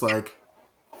it's just like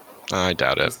I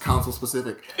doubt it. It's console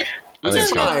specific. Which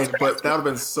is fine, but that would have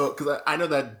been so because I know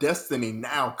that Destiny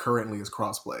now currently is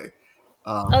crossplay.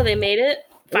 They made it?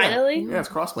 Finally? Yeah, it's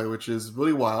crossplay, which is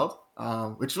really wild.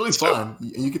 Which is really fun.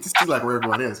 And you get to see like where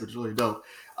everyone is, which is really dope.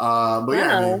 But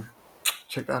yeah, I mean,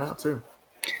 check that out too.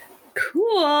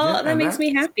 Cool. Yeah, that makes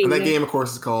me happy. And that game, of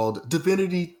course, is called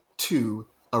Divinity 2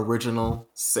 Original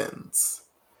Sins.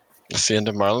 That's the end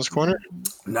of Marlon's Corner?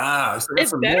 Nah, it's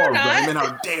better not. Raymond,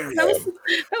 how dare you?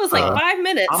 That was like 5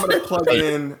 minutes. I'm going to plug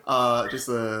in just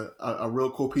a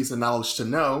real cool piece of knowledge to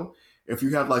know. If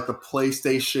you have like the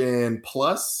PlayStation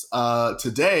Plus,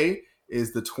 today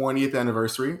is the 20th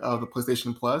anniversary of the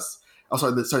PlayStation Plus. It's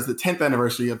the 10th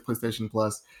anniversary of PlayStation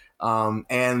Plus.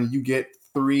 And you get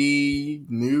 3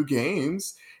 new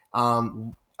games,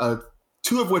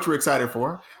 2 of which we're excited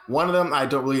for. One of them I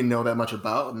don't really know that much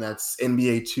about, and that's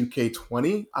NBA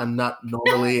 2K20. I'm not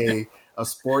normally a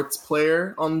sports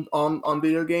player on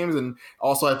video games, and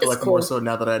also I feel like more so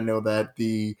now that I know that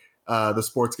the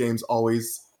sports games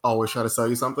always try to sell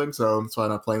you something, so that's why I'm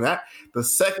not playing that. The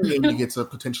second game you get to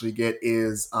potentially get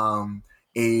is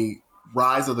a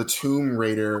Rise of the Tomb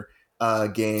Raider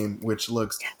game, which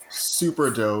looks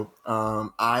super dope.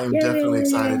 I am definitely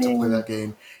excited to play that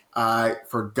game. I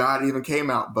forgot it even came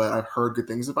out, but I've heard good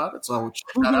things about it, so I will check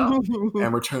that out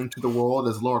and return to the world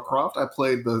as Lara Croft. I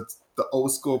played the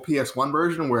old school PS1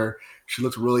 version where she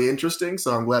looks really interesting,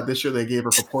 so I'm glad this year they gave her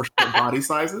proportionate body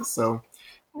sizes, so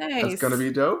that's going to be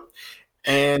dope.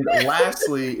 And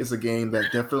lastly is a game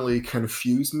that definitely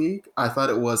confused me. I thought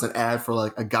it was an ad for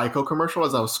like a Geico commercial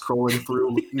as I was scrolling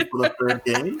through looking for the third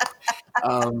game.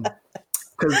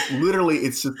 Because literally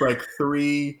it's just like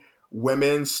 3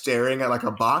 women staring at like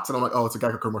a box, and I'm like, oh, it's a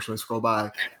Geico commercial, and scroll by.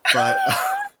 But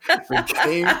the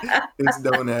game is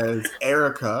known as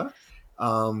Erica.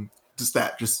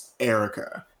 Just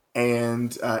Erica.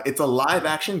 And it's a live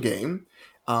action game.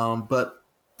 But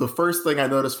the first thing I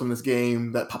noticed from this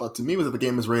game that popped up to me was that the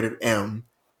game is rated M,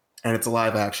 and it's a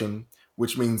live action,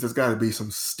 which means there's got to be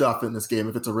some stuff in this game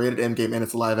if it's a rated M game and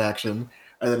it's a live action.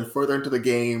 And then further into the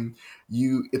game,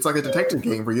 it's like a detective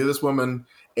game where you're this woman,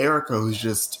 Erica, who's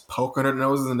just poking her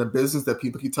noses in the business that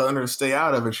people keep telling her to stay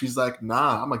out of, and she's like,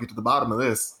 nah, I'm gonna get to the bottom of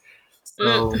this.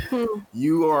 So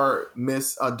you are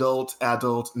Miss Adult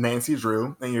Nancy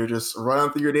Drew, and you're just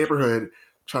running through your neighborhood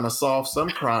trying to solve some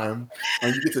crime,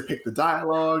 and you get to pick the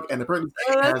dialogue, and the person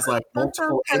has like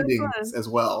multiple endings as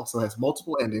well. So it has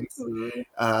multiple endings,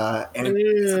 and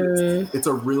it's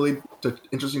a really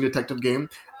interesting detective game.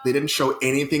 They didn't show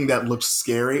anything that looked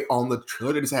scary on the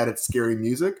trailer. They just had its scary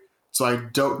music. So I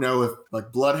don't know if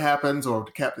like blood happens or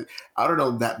I don't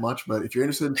know that much, but if you're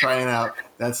interested in trying it out,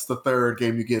 that's the third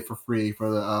game you get for free for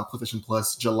the PlayStation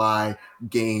Plus July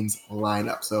games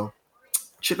lineup. So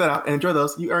check that out and enjoy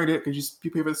those. You earned it because you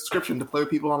pay for a subscription to play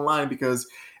with people online because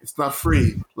it's not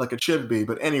free like it should be.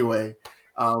 But anyway.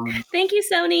 Thank you,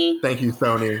 Sony. Thank you,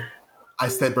 Sony. I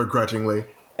said begrudgingly.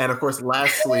 And of course,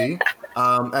 lastly,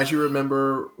 as you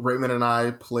remember, Raymond and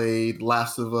I played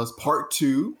Last of Us Part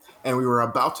 2, and we were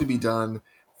about to be done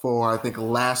for, I think,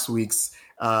 last week's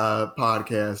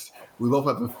podcast. We both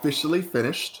have officially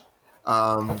finished.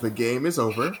 The game is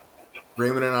over.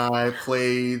 Raymond and I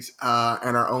played in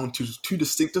our own two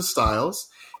distinctive styles,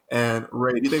 And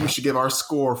Ray, do you think we should give our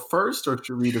score first, or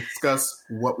should we discuss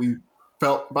what we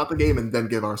felt about the game and then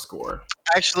give our score?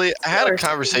 Actually, I had a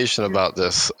conversation about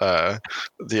this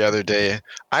the other day.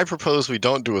 I propose we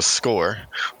don't do a score.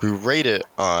 We rate it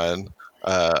on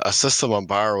a system I'm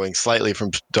borrowing slightly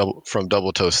from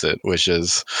Double Toasted, which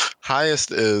is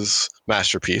highest is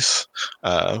Masterpiece.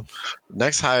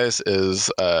 Next highest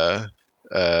is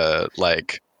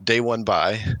like day one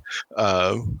buy,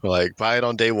 like buy it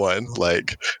on day one,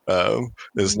 like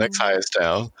is next highest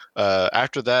down.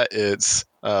 After that, it's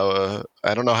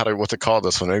I don't know what to call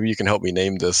this one. Maybe you can help me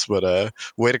name this, but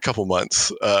wait a couple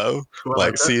months.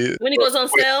 Like see when it goes on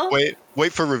sale.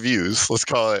 Wait for reviews. Let's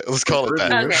call it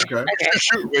that.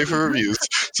 Okay. Wait for reviews.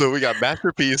 So we got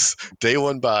Masterpiece, day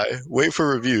one buy, wait for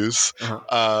reviews,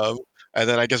 and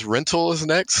then I guess rental is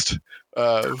next.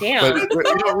 Damn. But we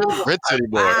don't really rent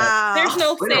anymore. Wow. There's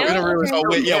no sale. We don't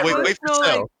really, wait for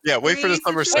sale. Yeah, wait for the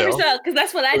summer sale. Because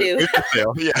that's what I do. Wait for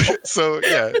sale. Yeah. So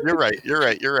yeah, you're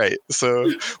right.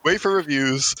 So wait for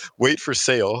reviews, wait for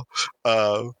sale,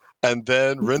 and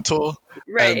then rental,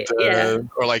 right? And,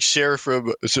 or like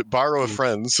borrow a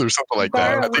friends or something like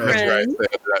that. I think that's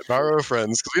right. Borrow a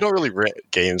friends, because we don't really rent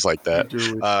games like that.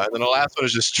 And then the last one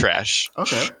is just trash.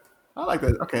 Okay, I like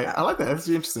that. Okay, I like that. That's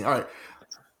interesting. All right.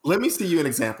 Let me see you an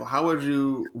example. How would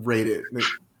you rate it?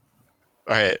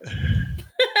 All right.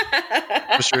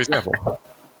 What's your example?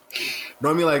 No,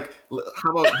 I mean, like,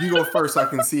 how about you go first so I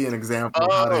can see an example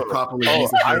of how to properly use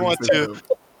it. I want to.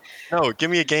 No, give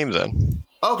me a game then.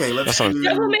 Okay, let's do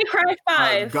Devil May Cry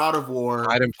 5. God of War.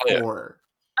 I didn't play 4.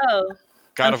 Oh.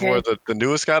 God of War, the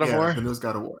newest God of War? The newest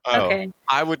God of War. Oh, okay.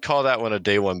 I would call that one a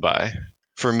day one buy.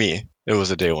 For me, it was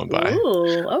a day one buy.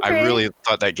 Ooh, okay. I really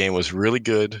thought that game was really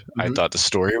good. Mm-hmm. I thought the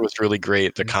story was really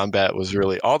great. The combat was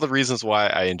really... All the reasons why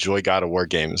I enjoy God of War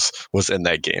games was in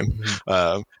that game.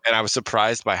 Mm-hmm. And I was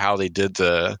surprised by how they did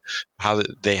how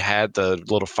they had the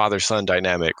little father-son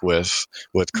dynamic with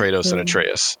Kratos and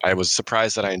Atreus. I was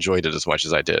surprised that I enjoyed it as much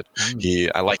as I did.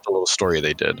 I liked the little story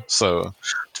they did. So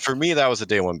for me, that was a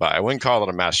day one buy. I wouldn't call it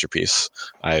a masterpiece.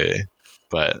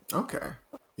 But okay.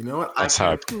 You know what? That's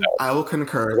I will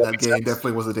concur. That game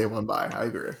definitely was a day one buy. I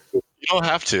agree. You don't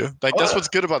have to. Like that's what's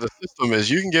good about the system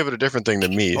is you can give it a different thing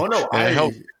than me. Oh no,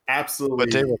 I absolutely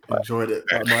enjoyed it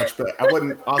that much. But I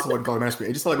wouldn't call it a masterpiece.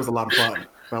 It just felt like it was a lot of fun.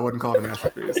 But I wouldn't call it a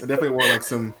masterpiece. It definitely were like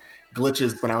some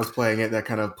glitches when I was playing it that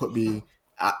kind of put me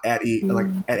at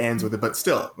ends with it. But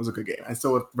still, it was a good game. I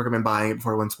still would recommend buying it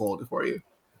before it spoiled it for you.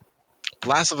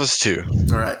 Last of Us 2.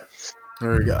 All right.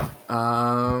 There we go.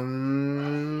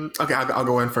 Okay, I'll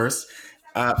go in first.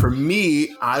 For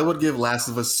me, I would give Last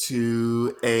of Us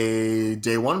 2 a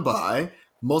day one buy,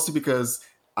 mostly because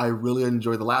I really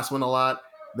enjoyed the last one a lot.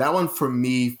 That one for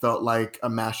me felt like a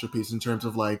masterpiece in terms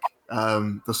of like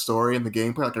the story and the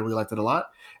gameplay. Like I really liked it a lot.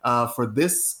 For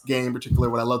this game in particular,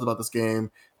 what I loved about this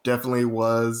game definitely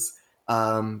was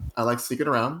I liked sneaking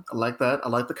around. I like that. I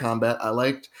liked the combat. I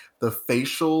liked the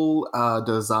facial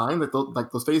design.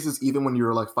 Like those faces, even when you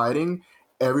were like fighting,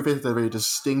 every face had a very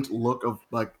distinct look of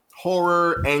like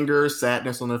horror, anger,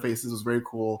 sadness on their faces. It was very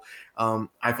cool.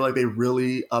 I feel like they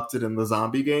really upped it in the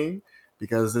zombie game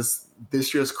because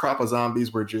this year's crop of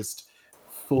zombies were just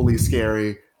fully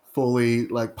scary, fully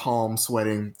like palm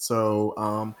sweating.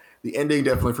 So the ending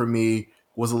definitely for me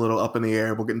was a little up in the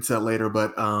air. We'll get into that later,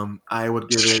 but I would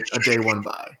give it a day one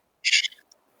buy.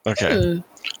 Okay.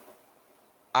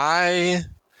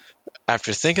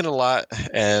 After thinking a lot,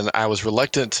 and I was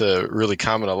reluctant to really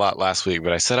comment a lot last week,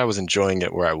 but I said I was enjoying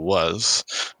it where I was.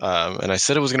 And I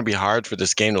said it was going to be hard for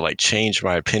this game to like change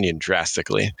my opinion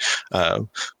drastically.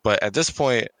 But at this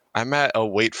point, I'm at a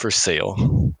wait for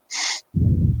sale.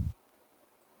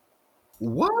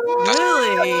 What?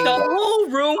 Really? The whole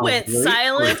room went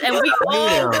silent, and we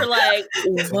all were like,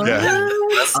 "What?" Yeah.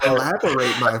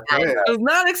 Elaborate, my friend. I was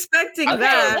not expecting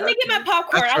that. Let me get my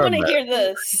popcorn. I want to hear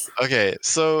this. Okay,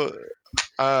 so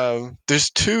there's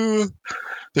two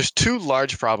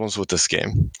large problems with this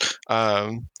game.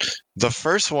 The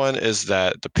first one is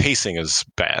that the pacing is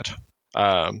bad.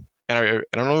 And I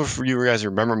don't know if you guys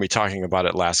remember me talking about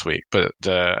it last week, but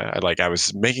I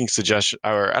was making suggestions,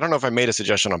 or I don't know if I made a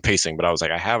suggestion on pacing, but I was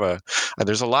like,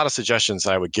 there's a lot of suggestions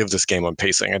I would give this game on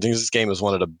pacing. I think this game is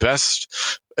one of the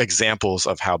best examples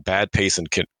of how bad pacing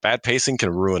can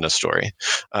ruin a story.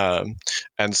 And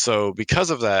so because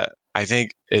of that, I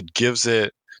think it gives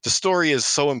it. The story is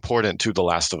so important to the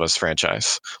Last of Us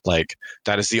franchise. Like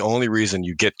that is the only reason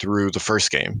you get through the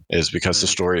first game is because the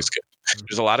story is good.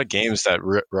 There's a lot of games that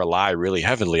rely really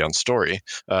heavily on story.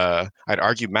 I'd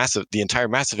argue the entire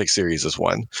Mass Effect series is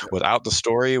one. Without the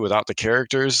story, without the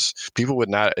characters, people would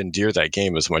not endear that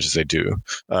game as much as they do.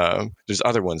 There's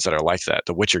other ones that are like that,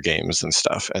 the Witcher games and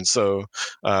stuff. And so,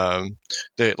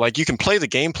 like, you can play the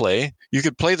gameplay. You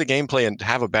could play the gameplay and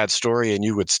have a bad story, and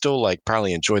you would still like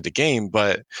probably enjoy the game.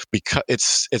 But because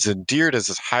it's endeared as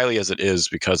highly as it is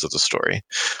because of the story.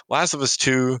 Last of Us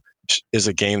 2 is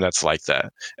a game that's like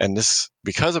that, and this,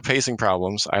 because of pacing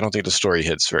problems, I don't think the story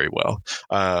hits very well.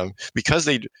 Because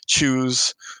they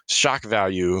choose shock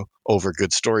value over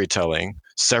good storytelling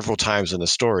several times in the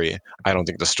story, I don't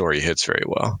think the story hits very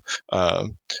well.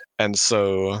 And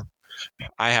so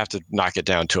I have to knock it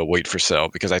down to a wait for sale,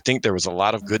 because I think there was a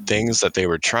lot of good things that they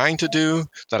were trying to do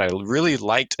that I really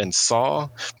liked and saw,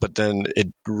 but then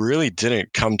it really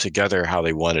didn't come together how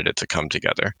they wanted it to come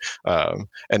together.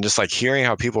 And just like hearing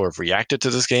how people have reacted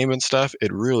to this game and stuff,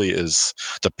 it really is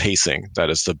the pacing that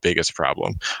is the biggest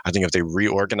problem. I think if they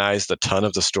reorganized a ton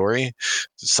of the story,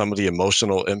 some of the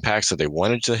emotional impacts that they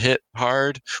wanted to hit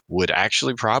hard would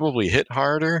actually probably hit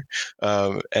harder.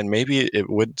 And maybe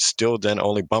it would still then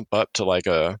only bump up to like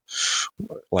the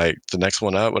next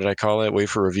one up. What did I call it? Wait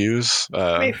for reviews.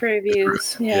 Wait for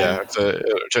reviews. Yeah.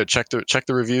 To check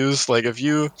the reviews. Like if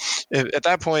at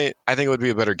that point, I think it would be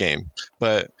a better game.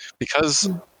 But because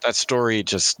that story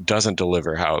just doesn't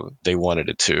deliver how they wanted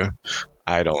it to,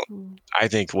 I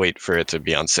think wait for it to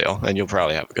be on sale, and you'll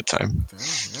probably have a good time.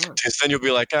 Because then you'll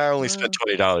be like, I only spent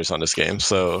 $20 on this game,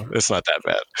 so it's not that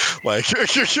bad. Like,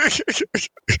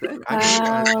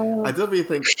 I definitely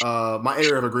think my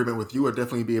area of agreement with you would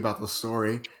definitely be about the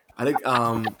story. I think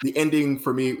the ending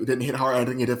for me didn't hit hard. I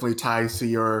think it definitely ties to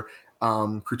your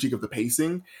critique of the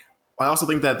pacing. I also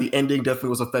think that the ending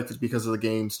definitely was affected because of the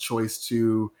game's choice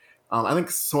to. I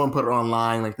think someone put it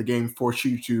online, like the game forced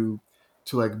you to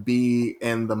like be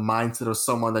in the mindset of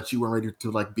someone that you weren't ready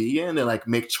to like be in, and like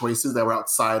make choices that were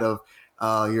outside of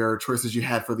your choices you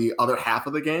had for the other half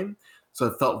of the game. So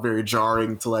it felt very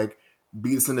jarring to like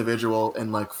be this individual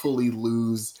and like fully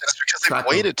lose. That's because they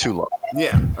waited too long.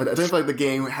 Yeah, I think like the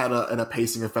game had a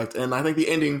pacing effect, and I think the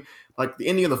ending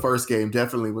of the first game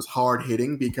definitely was hard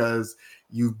hitting because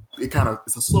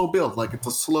it's a slow build, like it's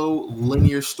a slow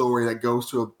linear story that goes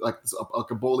to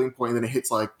a boiling point, and then it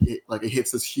hits it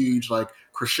hits this huge like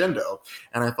crescendo.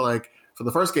 And I feel like for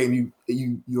the first game,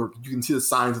 you can see the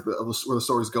signs of where the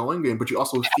story's going, but you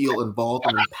also feel involved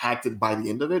and impacted by the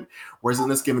end of it. Whereas in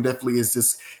this game, it definitely is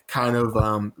this kind of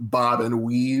bob and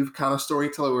weave kind of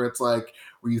storyteller, where it's like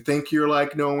where you think you're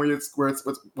like knowing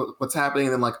what's happening,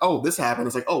 and then like, oh, this happened.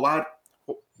 It's like, oh,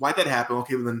 why'd that happen?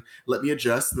 Okay, well then let me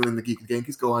adjust. And then the game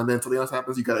keeps going. Then something else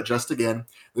happens. You got to adjust again.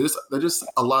 There's just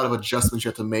a lot of adjustments you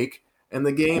have to make in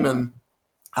the game. And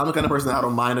I'm the kind of person that I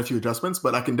don't mind a few adjustments,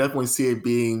 but I can definitely see it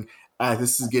being,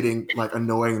 this is getting like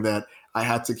annoying that I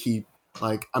had to keep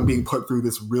like, I'm being put through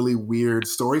this really weird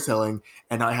storytelling,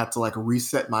 and I had to like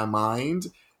reset my mind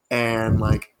and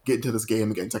like get into this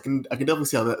game again. So I can definitely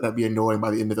see how that'd be annoying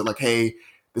by the end of it. Like, hey,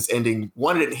 this ending,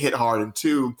 one, it didn't hit hard, and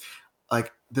two,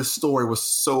 like this story was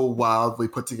so wildly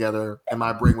put together, and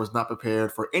my brain was not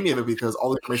prepared for any of it because all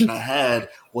the information I had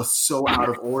was so out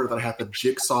of order that I had to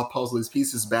jigsaw puzzle these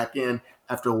pieces back in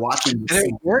after watching. And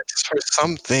it works for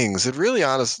some things. It really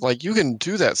like you can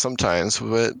do that sometimes,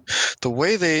 but the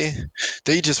way they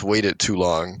just waited too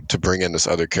long to bring in this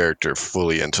other character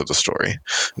fully into the story.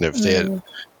 And if they had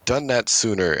done that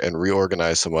sooner and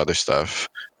reorganized some other stuff,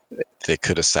 they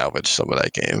could have salvaged some of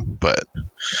that game. But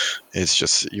it's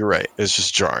just, you're right, it's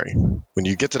just jarring. When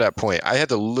you get to that point, I had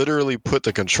to literally put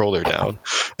the controller down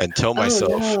and tell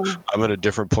myself, I'm at a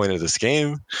different point of this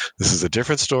game. This is a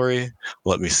different story.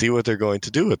 Let me see what they're going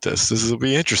to do with this. This will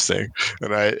be interesting.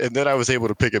 And then I was able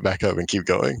to pick it back up and keep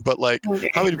going. But like,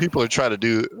 how many people are trying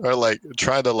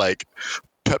to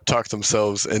pep talk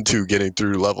themselves into getting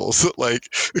through levels? Like,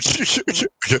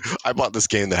 I bought this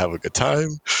game to have a good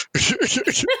time.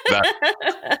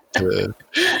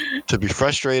 to be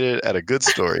frustrated at a good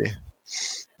story.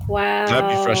 Wow. Not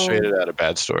be frustrated at a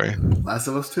bad story. Last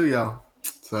of Us 2, y'all.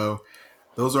 So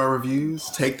those are our reviews.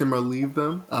 Take them or leave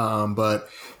them. But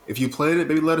if you played it,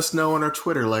 maybe let us know on our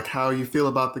Twitter, like how you feel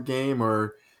about the game,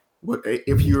 or what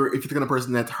if you're the kind of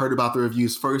person that heard about the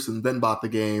reviews first and then bought the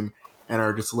game and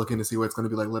are just looking to see what it's going to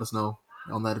be like. Let us know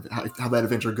on that, how that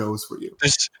adventure goes for you.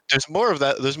 There's more of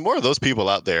that. There's more of those people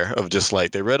out there of just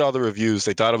like, they read all the reviews,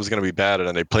 they thought it was going to be bad, and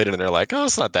then they played it and they're like, oh,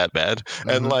 it's not that bad.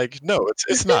 And like, no,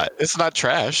 it's not. It's not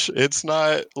trash. It's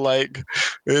not like,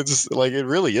 it's like, it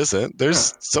really isn't.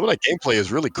 There's some of that gameplay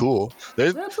is really cool.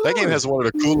 That game has one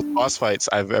of the coolest boss fights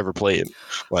I've ever played.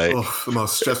 Like, the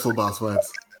most stressful boss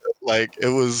fights. like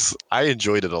I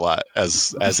enjoyed it a lot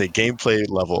as a gameplay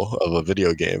level of a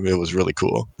video game. It was really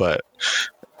cool, but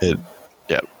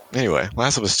anyway,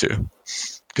 Last of Us 2,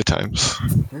 good times.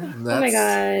 Oh my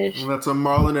gosh, that's a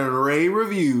Marlon and Ray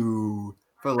review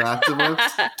for Last of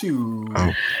Us 2.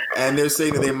 And they're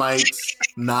saying that they might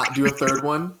not do a third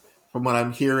one, from what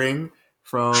I'm hearing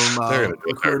from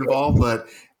the crew involved. But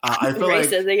I feel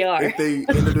like if they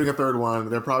end up doing a third one,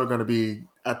 they're probably going to be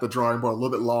at the drawing board a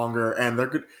little bit longer. And they're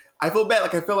good. I feel bad.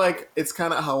 Like, I feel like it's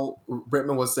kind of how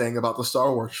Brittman was saying about the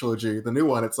Star Wars trilogy, the new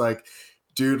one. It's like,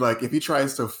 dude, like, if he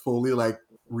tries to fully like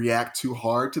react too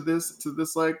hard to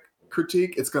this like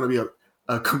critique, it's going to be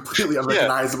a completely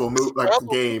unrecognizable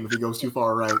game if he goes too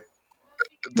far right.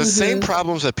 The same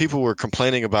problems that people were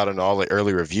complaining about in all the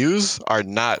early reviews are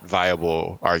not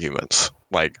viable arguments.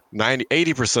 Like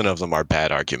 80% of them are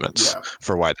bad arguments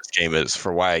for why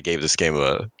I gave this game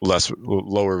a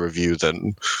lower review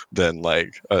than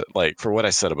for what I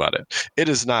said about it. It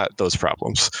is not those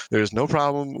problems. There's no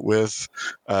problem with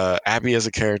Abby as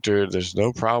a character. There's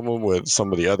no problem with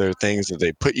some of the other things that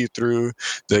they put you through.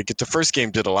 The first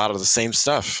game did a lot of the same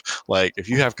stuff. Like, if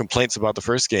you have complaints about the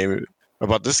first game,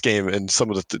 about this game and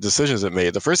some of the decisions it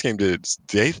made, the first game did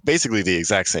basically the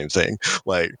exact same thing.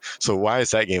 Like, so why is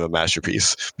that game a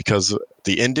masterpiece? Because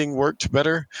the ending worked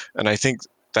better, and I think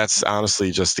that's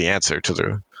honestly just the answer to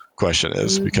the question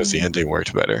is because the ending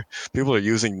worked better. People are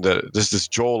using this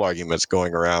Joel arguments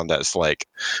going around that's like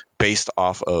based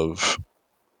off of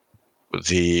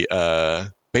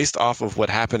what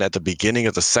happened at the beginning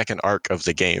of the second arc of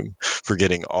the game,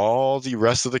 forgetting all the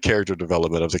rest of the character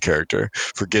development of the character,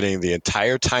 forgetting the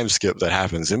entire time skip that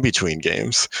happens in between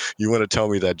games. You want to tell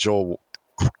me that Joel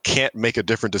can't make a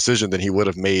different decision than he would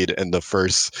have made in the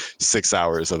first 6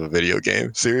 hours of a video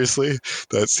game? Seriously?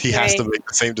 He has to make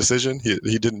the same decision?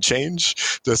 He didn't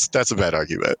change? That's a bad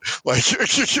argument. Like,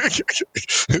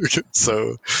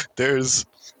 so there's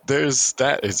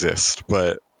that exists,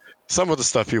 but some of the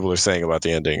stuff people are saying about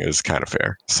the ending is kind of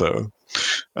fair. So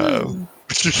it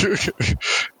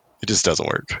just doesn't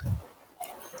work.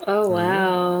 Oh,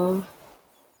 wow.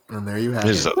 And there you have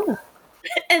it.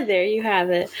 And there you have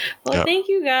it. Well, thank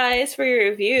you guys for your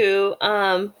review.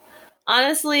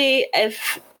 Honestly,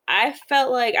 if I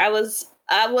felt like I was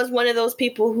one of those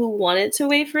people who wanted to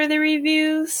wait for the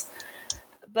reviews,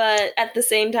 but at the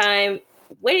same time,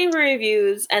 waiting for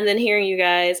reviews and then hearing you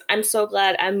guys, I'm so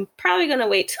glad. I'm probably going to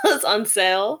wait till it's on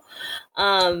sale.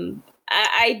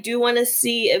 I do want to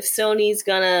see if Sony's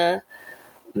going to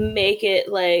make it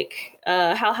like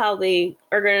how they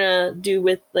are going to do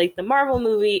with like the Marvel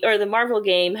movie or the Marvel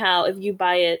game, how if you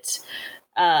buy it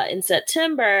in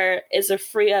September, it's a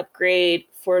free upgrade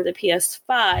for the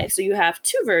PS5. So you have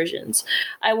two versions.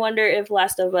 I wonder if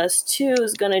Last of Us 2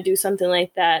 is going to do something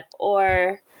like that,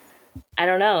 or I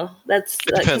don't know. That's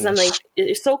because I'm like,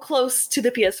 it's so close to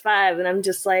the PS5, and I'm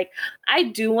just like, I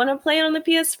do want to play it on the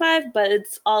PS5, but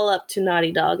it's all up to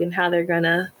Naughty Dog and how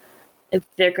if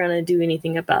they're gonna do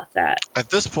anything about that. At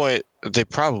this point, they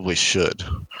probably should.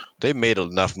 They made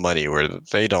enough money where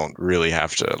they don't really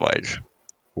have to like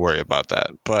worry about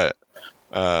that. But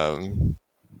I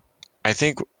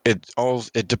think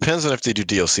it depends on if they do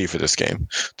DLC for this game.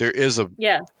 There is a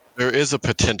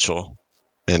potential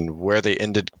in where they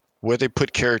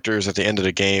put characters at the end of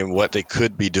the game, what they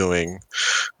could be doing.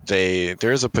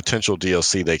 There is a potential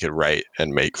DLC they could write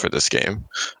and make for this game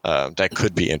that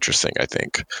could be interesting, I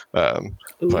think.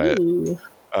 But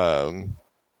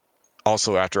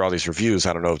also, after all these reviews,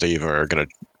 I don't know if they even are going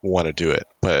to want to do it.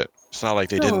 But it's not like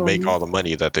they didn't make all the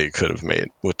money that they could have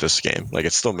made with this game. Like,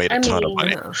 it still made a ton of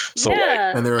money. So,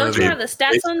 and don't you have the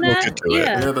stats on that?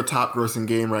 Yeah, they're the top grossing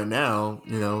game right now.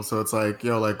 So it's like,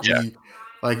 people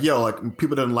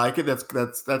didn't like it.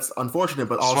 That's unfortunate,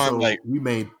 but also we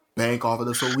made bank off of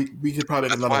this, so we should probably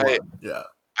make another one. Yeah.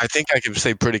 I think I can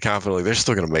say pretty confidently they're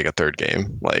still going to make a third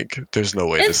game. Like, there's no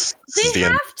way this is the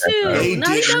end. They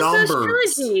did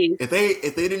numbers. If they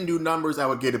didn't do numbers, I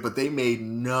would get it. But they made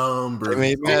numbers.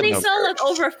 They sold like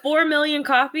over 4 million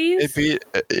copies. They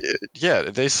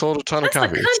sold a ton of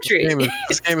copies.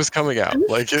 This game is coming out.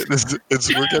 Like, we're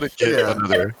going to get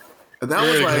another. And that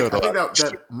was like, I think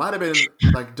that might have been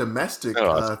like domestic.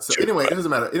 So anyway, it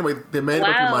doesn't matter. Anyway, they made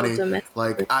enough money. Domestic.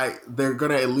 Like, they're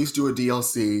gonna at least do a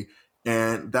DLC,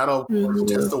 and that'll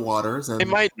test the waters. And they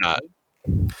might not.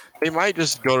 They might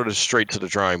just go straight to the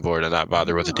drawing board and not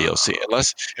bother with the DLC.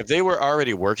 Unless if they were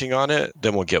already working on it,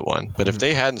 then we'll get one. But if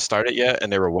they hadn't started yet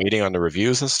and they were waiting on the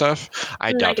reviews and stuff,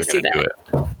 I doubt they're gonna do it.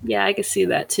 Yeah, I could see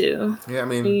that too. Yeah, I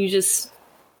mean, you just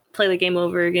play the game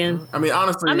over again. I mean,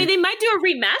 honestly, they might do a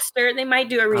remaster. They might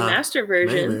do a remaster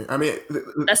version. Maybe. I mean,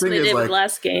 that's what they did with the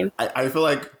last game. I feel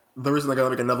like the reason they're gonna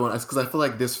make another one is because I feel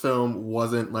like this film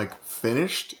wasn't like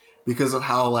finished because of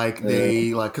how like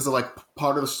they like because of like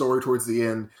part of the story towards the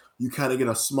end. You kind of get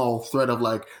a small thread of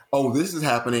like, oh, this is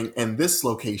happening in this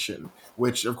location,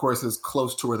 which of course is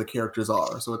close to where the characters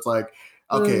are. So it's like,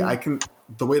 okay, I can.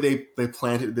 The way they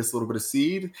planted this little bit of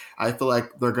seed, I feel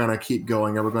like they're gonna keep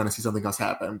going, and we're gonna see something else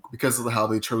happen because of how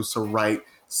they chose to write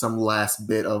some last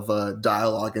bit of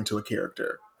dialogue into a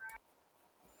character.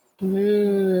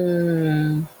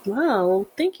 Wow!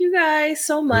 Thank you guys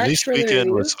so much. Release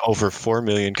weekend was over 4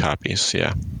 million copies.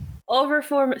 Yeah, over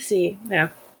 4. See, yeah,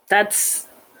 that's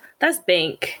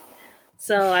bank.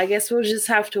 So I guess we'll just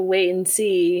have to wait and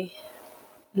see.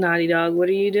 Naughty Dog, what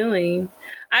are you doing?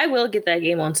 I will get that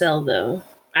game on sale though.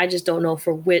 I just don't know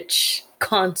for which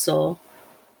console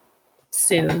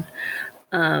soon.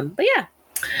 But yeah.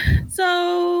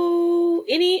 So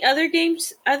any other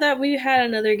games? I thought we had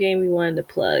another game we wanted to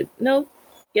plug. No?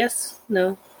 Yes?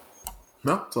 No?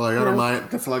 No, that's all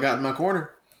I got in my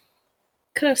corner.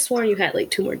 Could have sworn you had like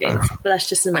 2 more games, but that's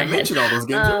just in my head. I mentioned all those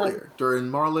games earlier during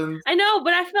Marlon. I know,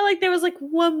 but I felt like there was like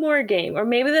 1 more game, or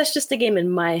maybe that's just a game in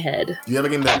my head. Do you have a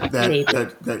game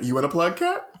that you want to plug,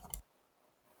 Kat?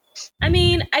 I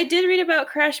mean, I did read about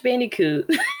Crash Bandicoot,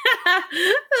 the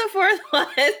 4th one.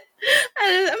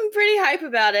 I'm pretty hype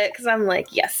about it because I'm like,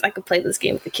 yes, I could play this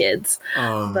game with the kids.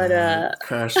 But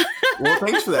Crash. Well,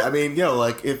 thanks for that. I mean,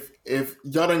 like if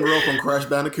y'all didn't grow up on Crash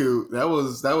Bandicoot, that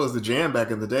was the jam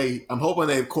back in the day. I'm hoping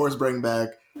they of course bring back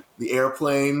the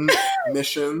airplane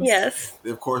missions. Yes. They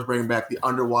of course bring back the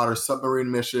underwater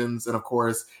submarine missions, and of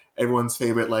course everyone's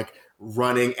favorite, like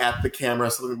running at the camera,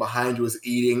 something behind you is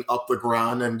eating up the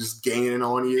ground and just gaining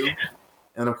on you.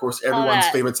 And of course everyone's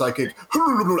favorite sidekick,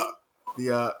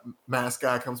 the mask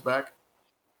guy, comes back.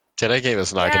 That game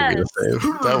is not going to be the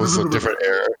same. That was a different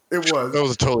era. It was. That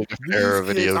was a totally different era of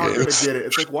video games. Get it.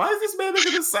 It's like, why is this man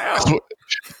making this sound?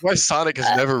 Why Sonic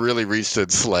has never really reached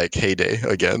its like heyday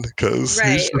again? Because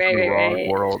he's in the wrong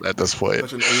world at this point.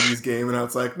 Such an 80s game, and now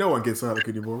it's like no one gets Sonic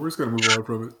anymore. We're just going to move on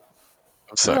from it.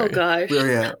 I'm sorry. Oh gosh. Where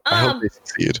are you at? I hope they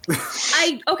succeed.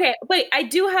 I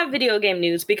do have video game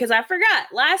news because I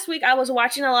forgot. Last week I was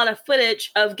watching a lot of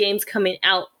footage of games coming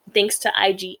out thanks to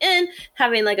IGN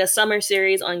having like a summer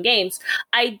series on games.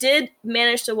 I did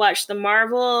manage to watch the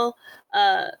Marvel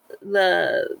was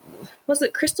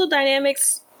it Crystal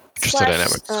Dynamics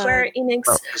Square Enix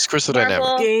it's Crystal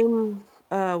Dynamics game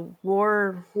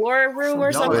War Room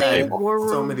or something. War Room.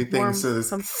 So many things.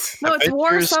 No, it's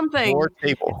War something. War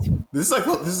Table. This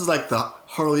is like the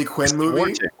Harley Quinn movie. War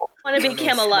Table. Want to be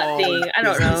Camelot thing? I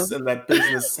don't know. And that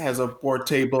business has a War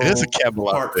Table. It is a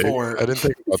Camelot thing. I didn't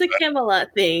think about it's a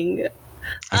Camelot thing.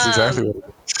 That's exactly what it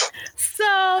is.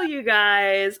 So, you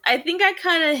guys, I think I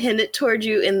kind of hinted toward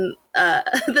you in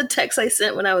the text I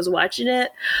sent when I was watching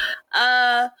it.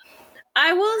 I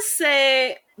will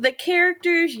say the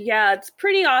characters, yeah, it's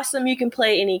pretty awesome. You can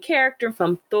play any character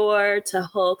from Thor to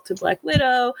Hulk to Black Widow.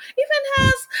 Even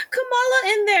has Kamala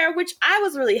in there, which I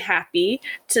was really happy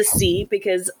to see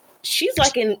because she's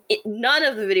like in none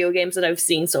of the video games that I've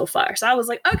seen so far. So I was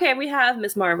like, okay, we have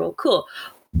Ms. Marvel. Cool.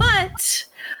 But,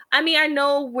 I mean, I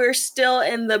know we're still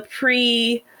in the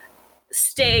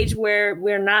stage where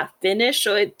we're not finished,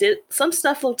 so some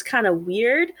stuff looked kind of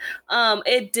weird.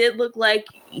 It did look like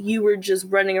you were just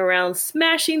running around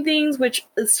smashing things, which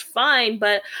is fine,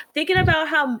 but thinking about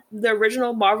how the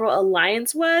original Marvel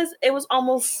Alliance was, it was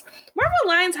almost Marvel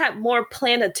Alliance had more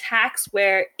planned attacks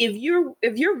where if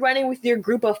you're running with your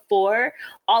group of 4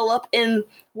 all up in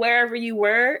wherever you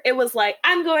were, it was like,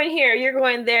 I'm going here, you're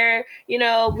going there, we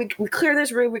clear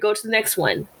this room, we go to the next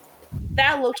one.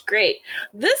 That looked great.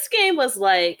 This game was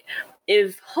like,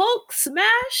 if Hulk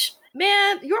smash,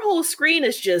 man, your whole screen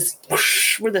is just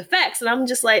whoosh, with effects. And I'm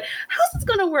just like, how's this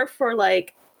going to work for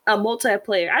like a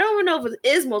multiplayer? I don't even know if it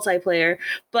is multiplayer,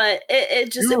 but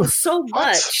it was so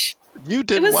much. You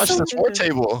didn't watch the War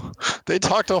Table. They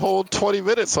talked a whole 20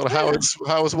 minutes on how it's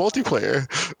multiplayer.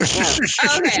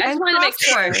 Yeah. Okay, I just wanted to make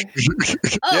sure. Okay.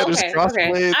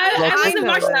 I wasn't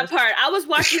watching that part. I was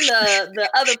watching the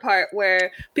other part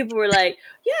where people were like,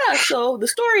 yeah, so the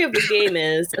story of the game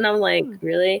is, and I'm like,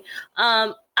 really?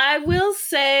 I will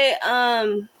say,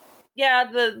 yeah,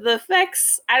 the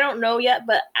effects, I don't know yet,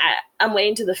 but I'm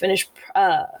waiting to the finished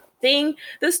thing.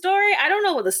 The story, I don't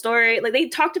know what the story, like they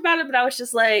talked about it, but I was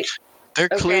just like, they're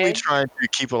clearly trying to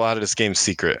keep a lot of this game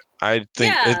secret. I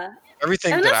think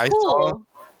everything that I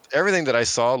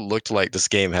saw looked like this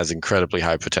game has incredibly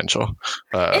high potential.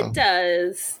 It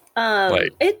does.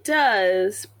 It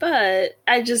does, but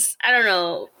I don't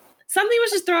know. Something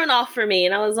was just thrown off for me,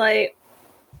 and I was like,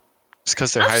 It's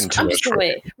because they're hiding too much.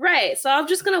 Wait. Right. So I'm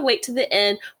just gonna wait to the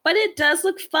end. But it does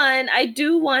look fun. I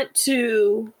do want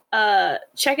to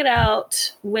check it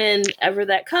out whenever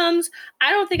that comes.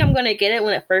 I don't think I'm gonna get it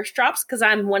when it first drops because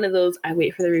I'm one of those I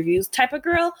wait for the reviews type of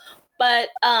girl. But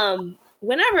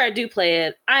whenever I do play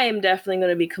it, I am definitely going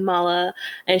to be Kamala,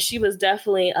 and she was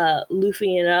definitely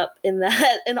Luffying up in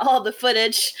that and all the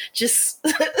footage. Just,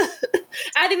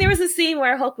 I think there was a scene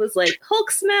where Hulk was like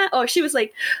Hulk smash, or she was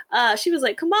like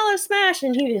Kamala smash,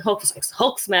 and Hulk was like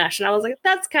Hulk smash, and I was like,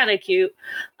 that's kind of cute,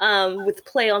 with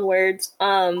play on words.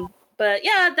 But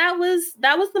yeah, that was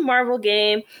the Marvel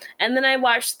game, and then I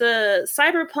watched the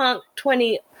Cyberpunk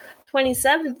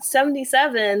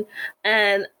 2077,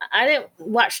 and I didn't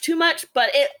watch too much, but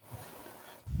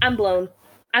I'm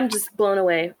just blown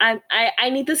away. I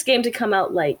need this game to come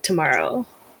out like tomorrow.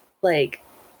 Like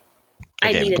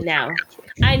I need it now.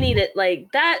 I need it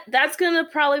like that's gonna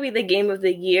probably be the game of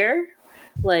the year.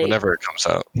 Like whenever it comes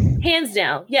out. Hands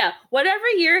down. Yeah. Whatever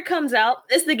year it comes out,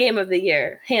 it's the game of the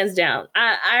year. Hands down.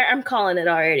 I'm calling it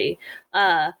already.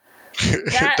 Don't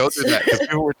do that, because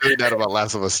people were doing that about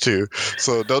Last of Us 2,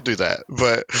 so don't do that.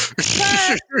 But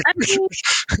I mean,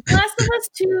 Last of Us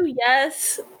 2,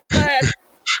 yes, but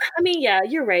I mean, yeah,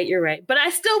 you're right. But I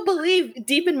still believe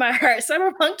deep in my heart,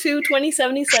 Cyberpunk 2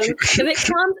 2077, if it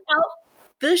comes out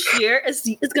this year, it's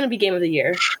going to be game of the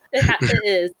year.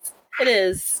 It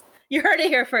is. You heard it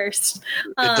here first.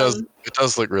 It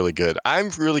does look really good. I'm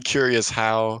really curious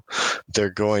how they're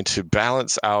going to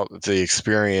balance out the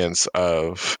experience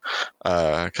of,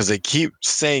 because they keep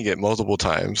saying it multiple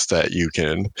times that you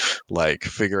can like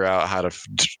figure out how to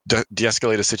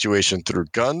de-escalate a situation through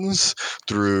guns,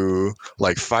 through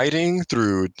like fighting,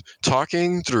 through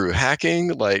talking, through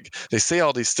hacking. Like they say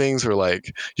all these things where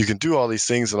like you can do all these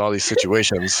things in all these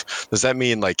situations. Does that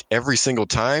mean like every single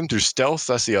time through stealth?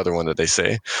 That's the other one that they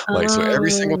say. Like so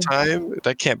every single time,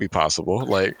 that can't be possible.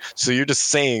 Like so you're just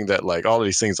saying that like all of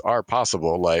these things are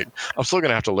possible. Like I'm still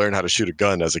gonna have to learn how to shoot a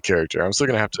gun as a character. I'm still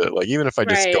gonna have to like even if I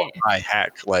just go high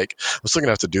hack, like I'm still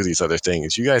gonna have to do these other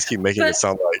things. You guys keep making it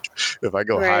sound like if I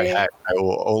go high hack,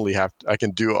 I can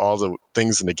do all the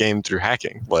things in the game through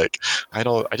hacking. Like I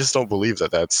just don't believe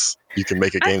that you can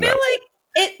make a game that way.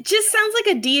 It just sounds like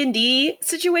a D&D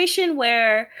situation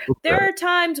where there are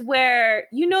times where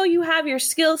you have your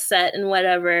skill set and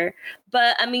whatever,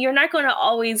 but I mean you're not going to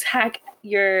always hack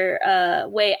your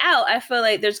way out. I feel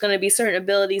like there's going to be certain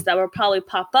abilities that will probably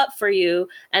pop up for you,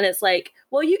 and it's like,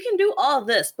 well, you can do all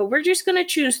this, but we're just going to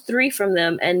choose 3 from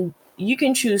them, and you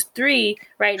can choose 3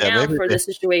 now for this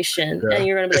situation, and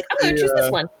you're going to be like, I'm going to choose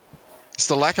this one. It's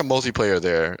the lack of multiplayer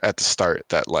there at the start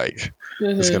that like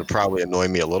is going to probably annoy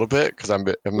me a little bit because I'm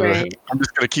just going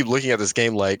to keep looking at this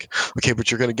game like, okay, but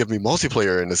you're going to give me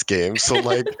multiplayer in this game, so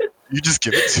like you just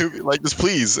give it to me, like just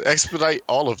please expedite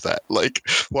all of that. Like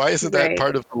why isn't that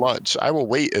part of the launch? I will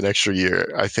wait an extra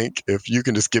year, I think, if you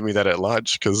can just give me that at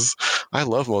launch, because I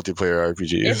love multiplayer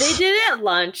RPGs. If they did it at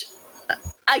launch,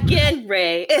 again,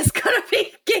 Ray, it's gonna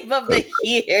be game of the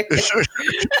year.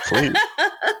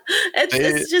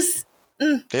 It's just.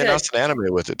 They announced an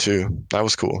anime with it too. That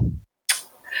was cool.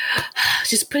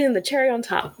 Just putting the cherry on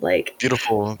top, like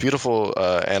beautiful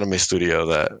anime studio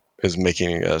that is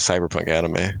making a cyberpunk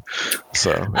anime.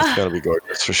 So it's gonna be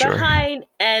gorgeous for sure.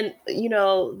 And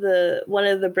the one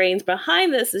of the brains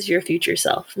behind this is your future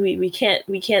self. We can't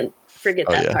forget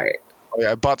that part. Oh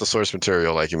yeah, I bought the source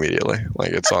material like immediately.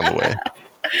 Like it's on the way.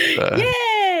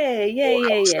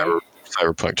 Yay!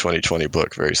 Cyberpunk 2020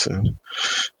 book very soon.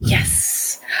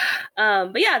 Yes.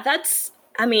 But yeah, this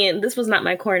was not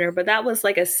my corner, but that was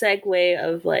like a segue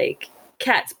of like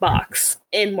Kat's box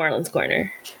in Marlon's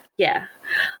corner. Yeah.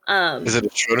 Is it a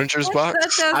Schrodinger's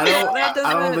box? I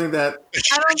don't think that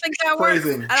works.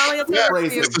 Phrasing. I don't think that's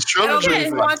phrasing. It's the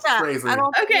Schrodinger's box.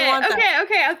 Okay. I'm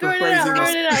throwing it out.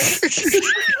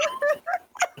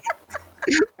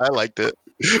 I liked it.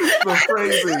 The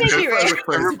phrasing.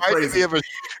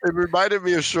 It reminded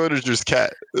me of Schrodinger's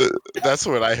cat. That's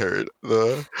what I heard.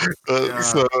 So,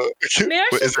 maybe I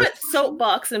should put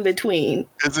soapbox in between.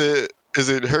 Is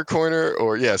it her corner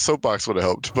or soapbox would have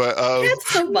helped, but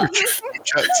soapbox.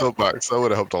 Cat soapbox that would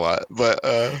have helped a lot. But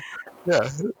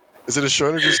is it a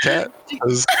Schrodinger's cat? Do you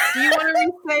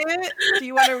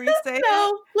want to resay it?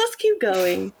 No, let's keep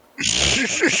going.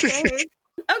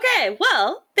 Okay,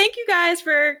 well, thank you guys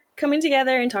for coming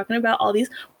together and talking about all these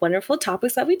wonderful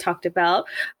topics that we talked about.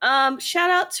 Shout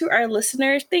out to our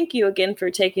listeners. Thank you again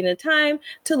for taking the time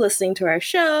to listening to our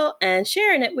show and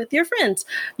sharing it with your friends.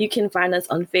 You can find us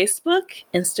on Facebook,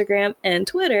 Instagram, and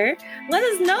Twitter. Let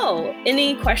us know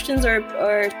any questions or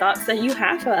thoughts that you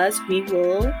have for us.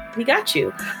 We got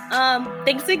you.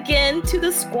 Thanks again to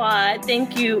the squad.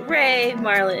 Thank you, Ray,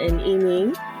 Marlon, and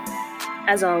Amy.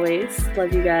 As always,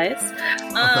 love you guys.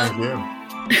 Thank you.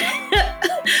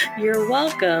 You're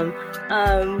welcome.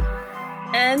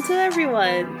 And to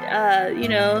everyone,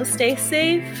 stay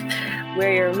safe,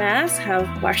 wear your mask,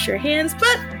 wash your hands,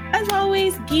 but as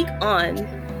always, geek on,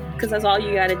 because that's all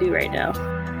you got to do right now.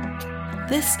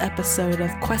 This episode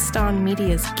of Quest On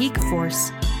Media's Geek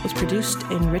Force was produced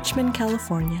in Richmond,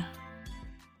 California.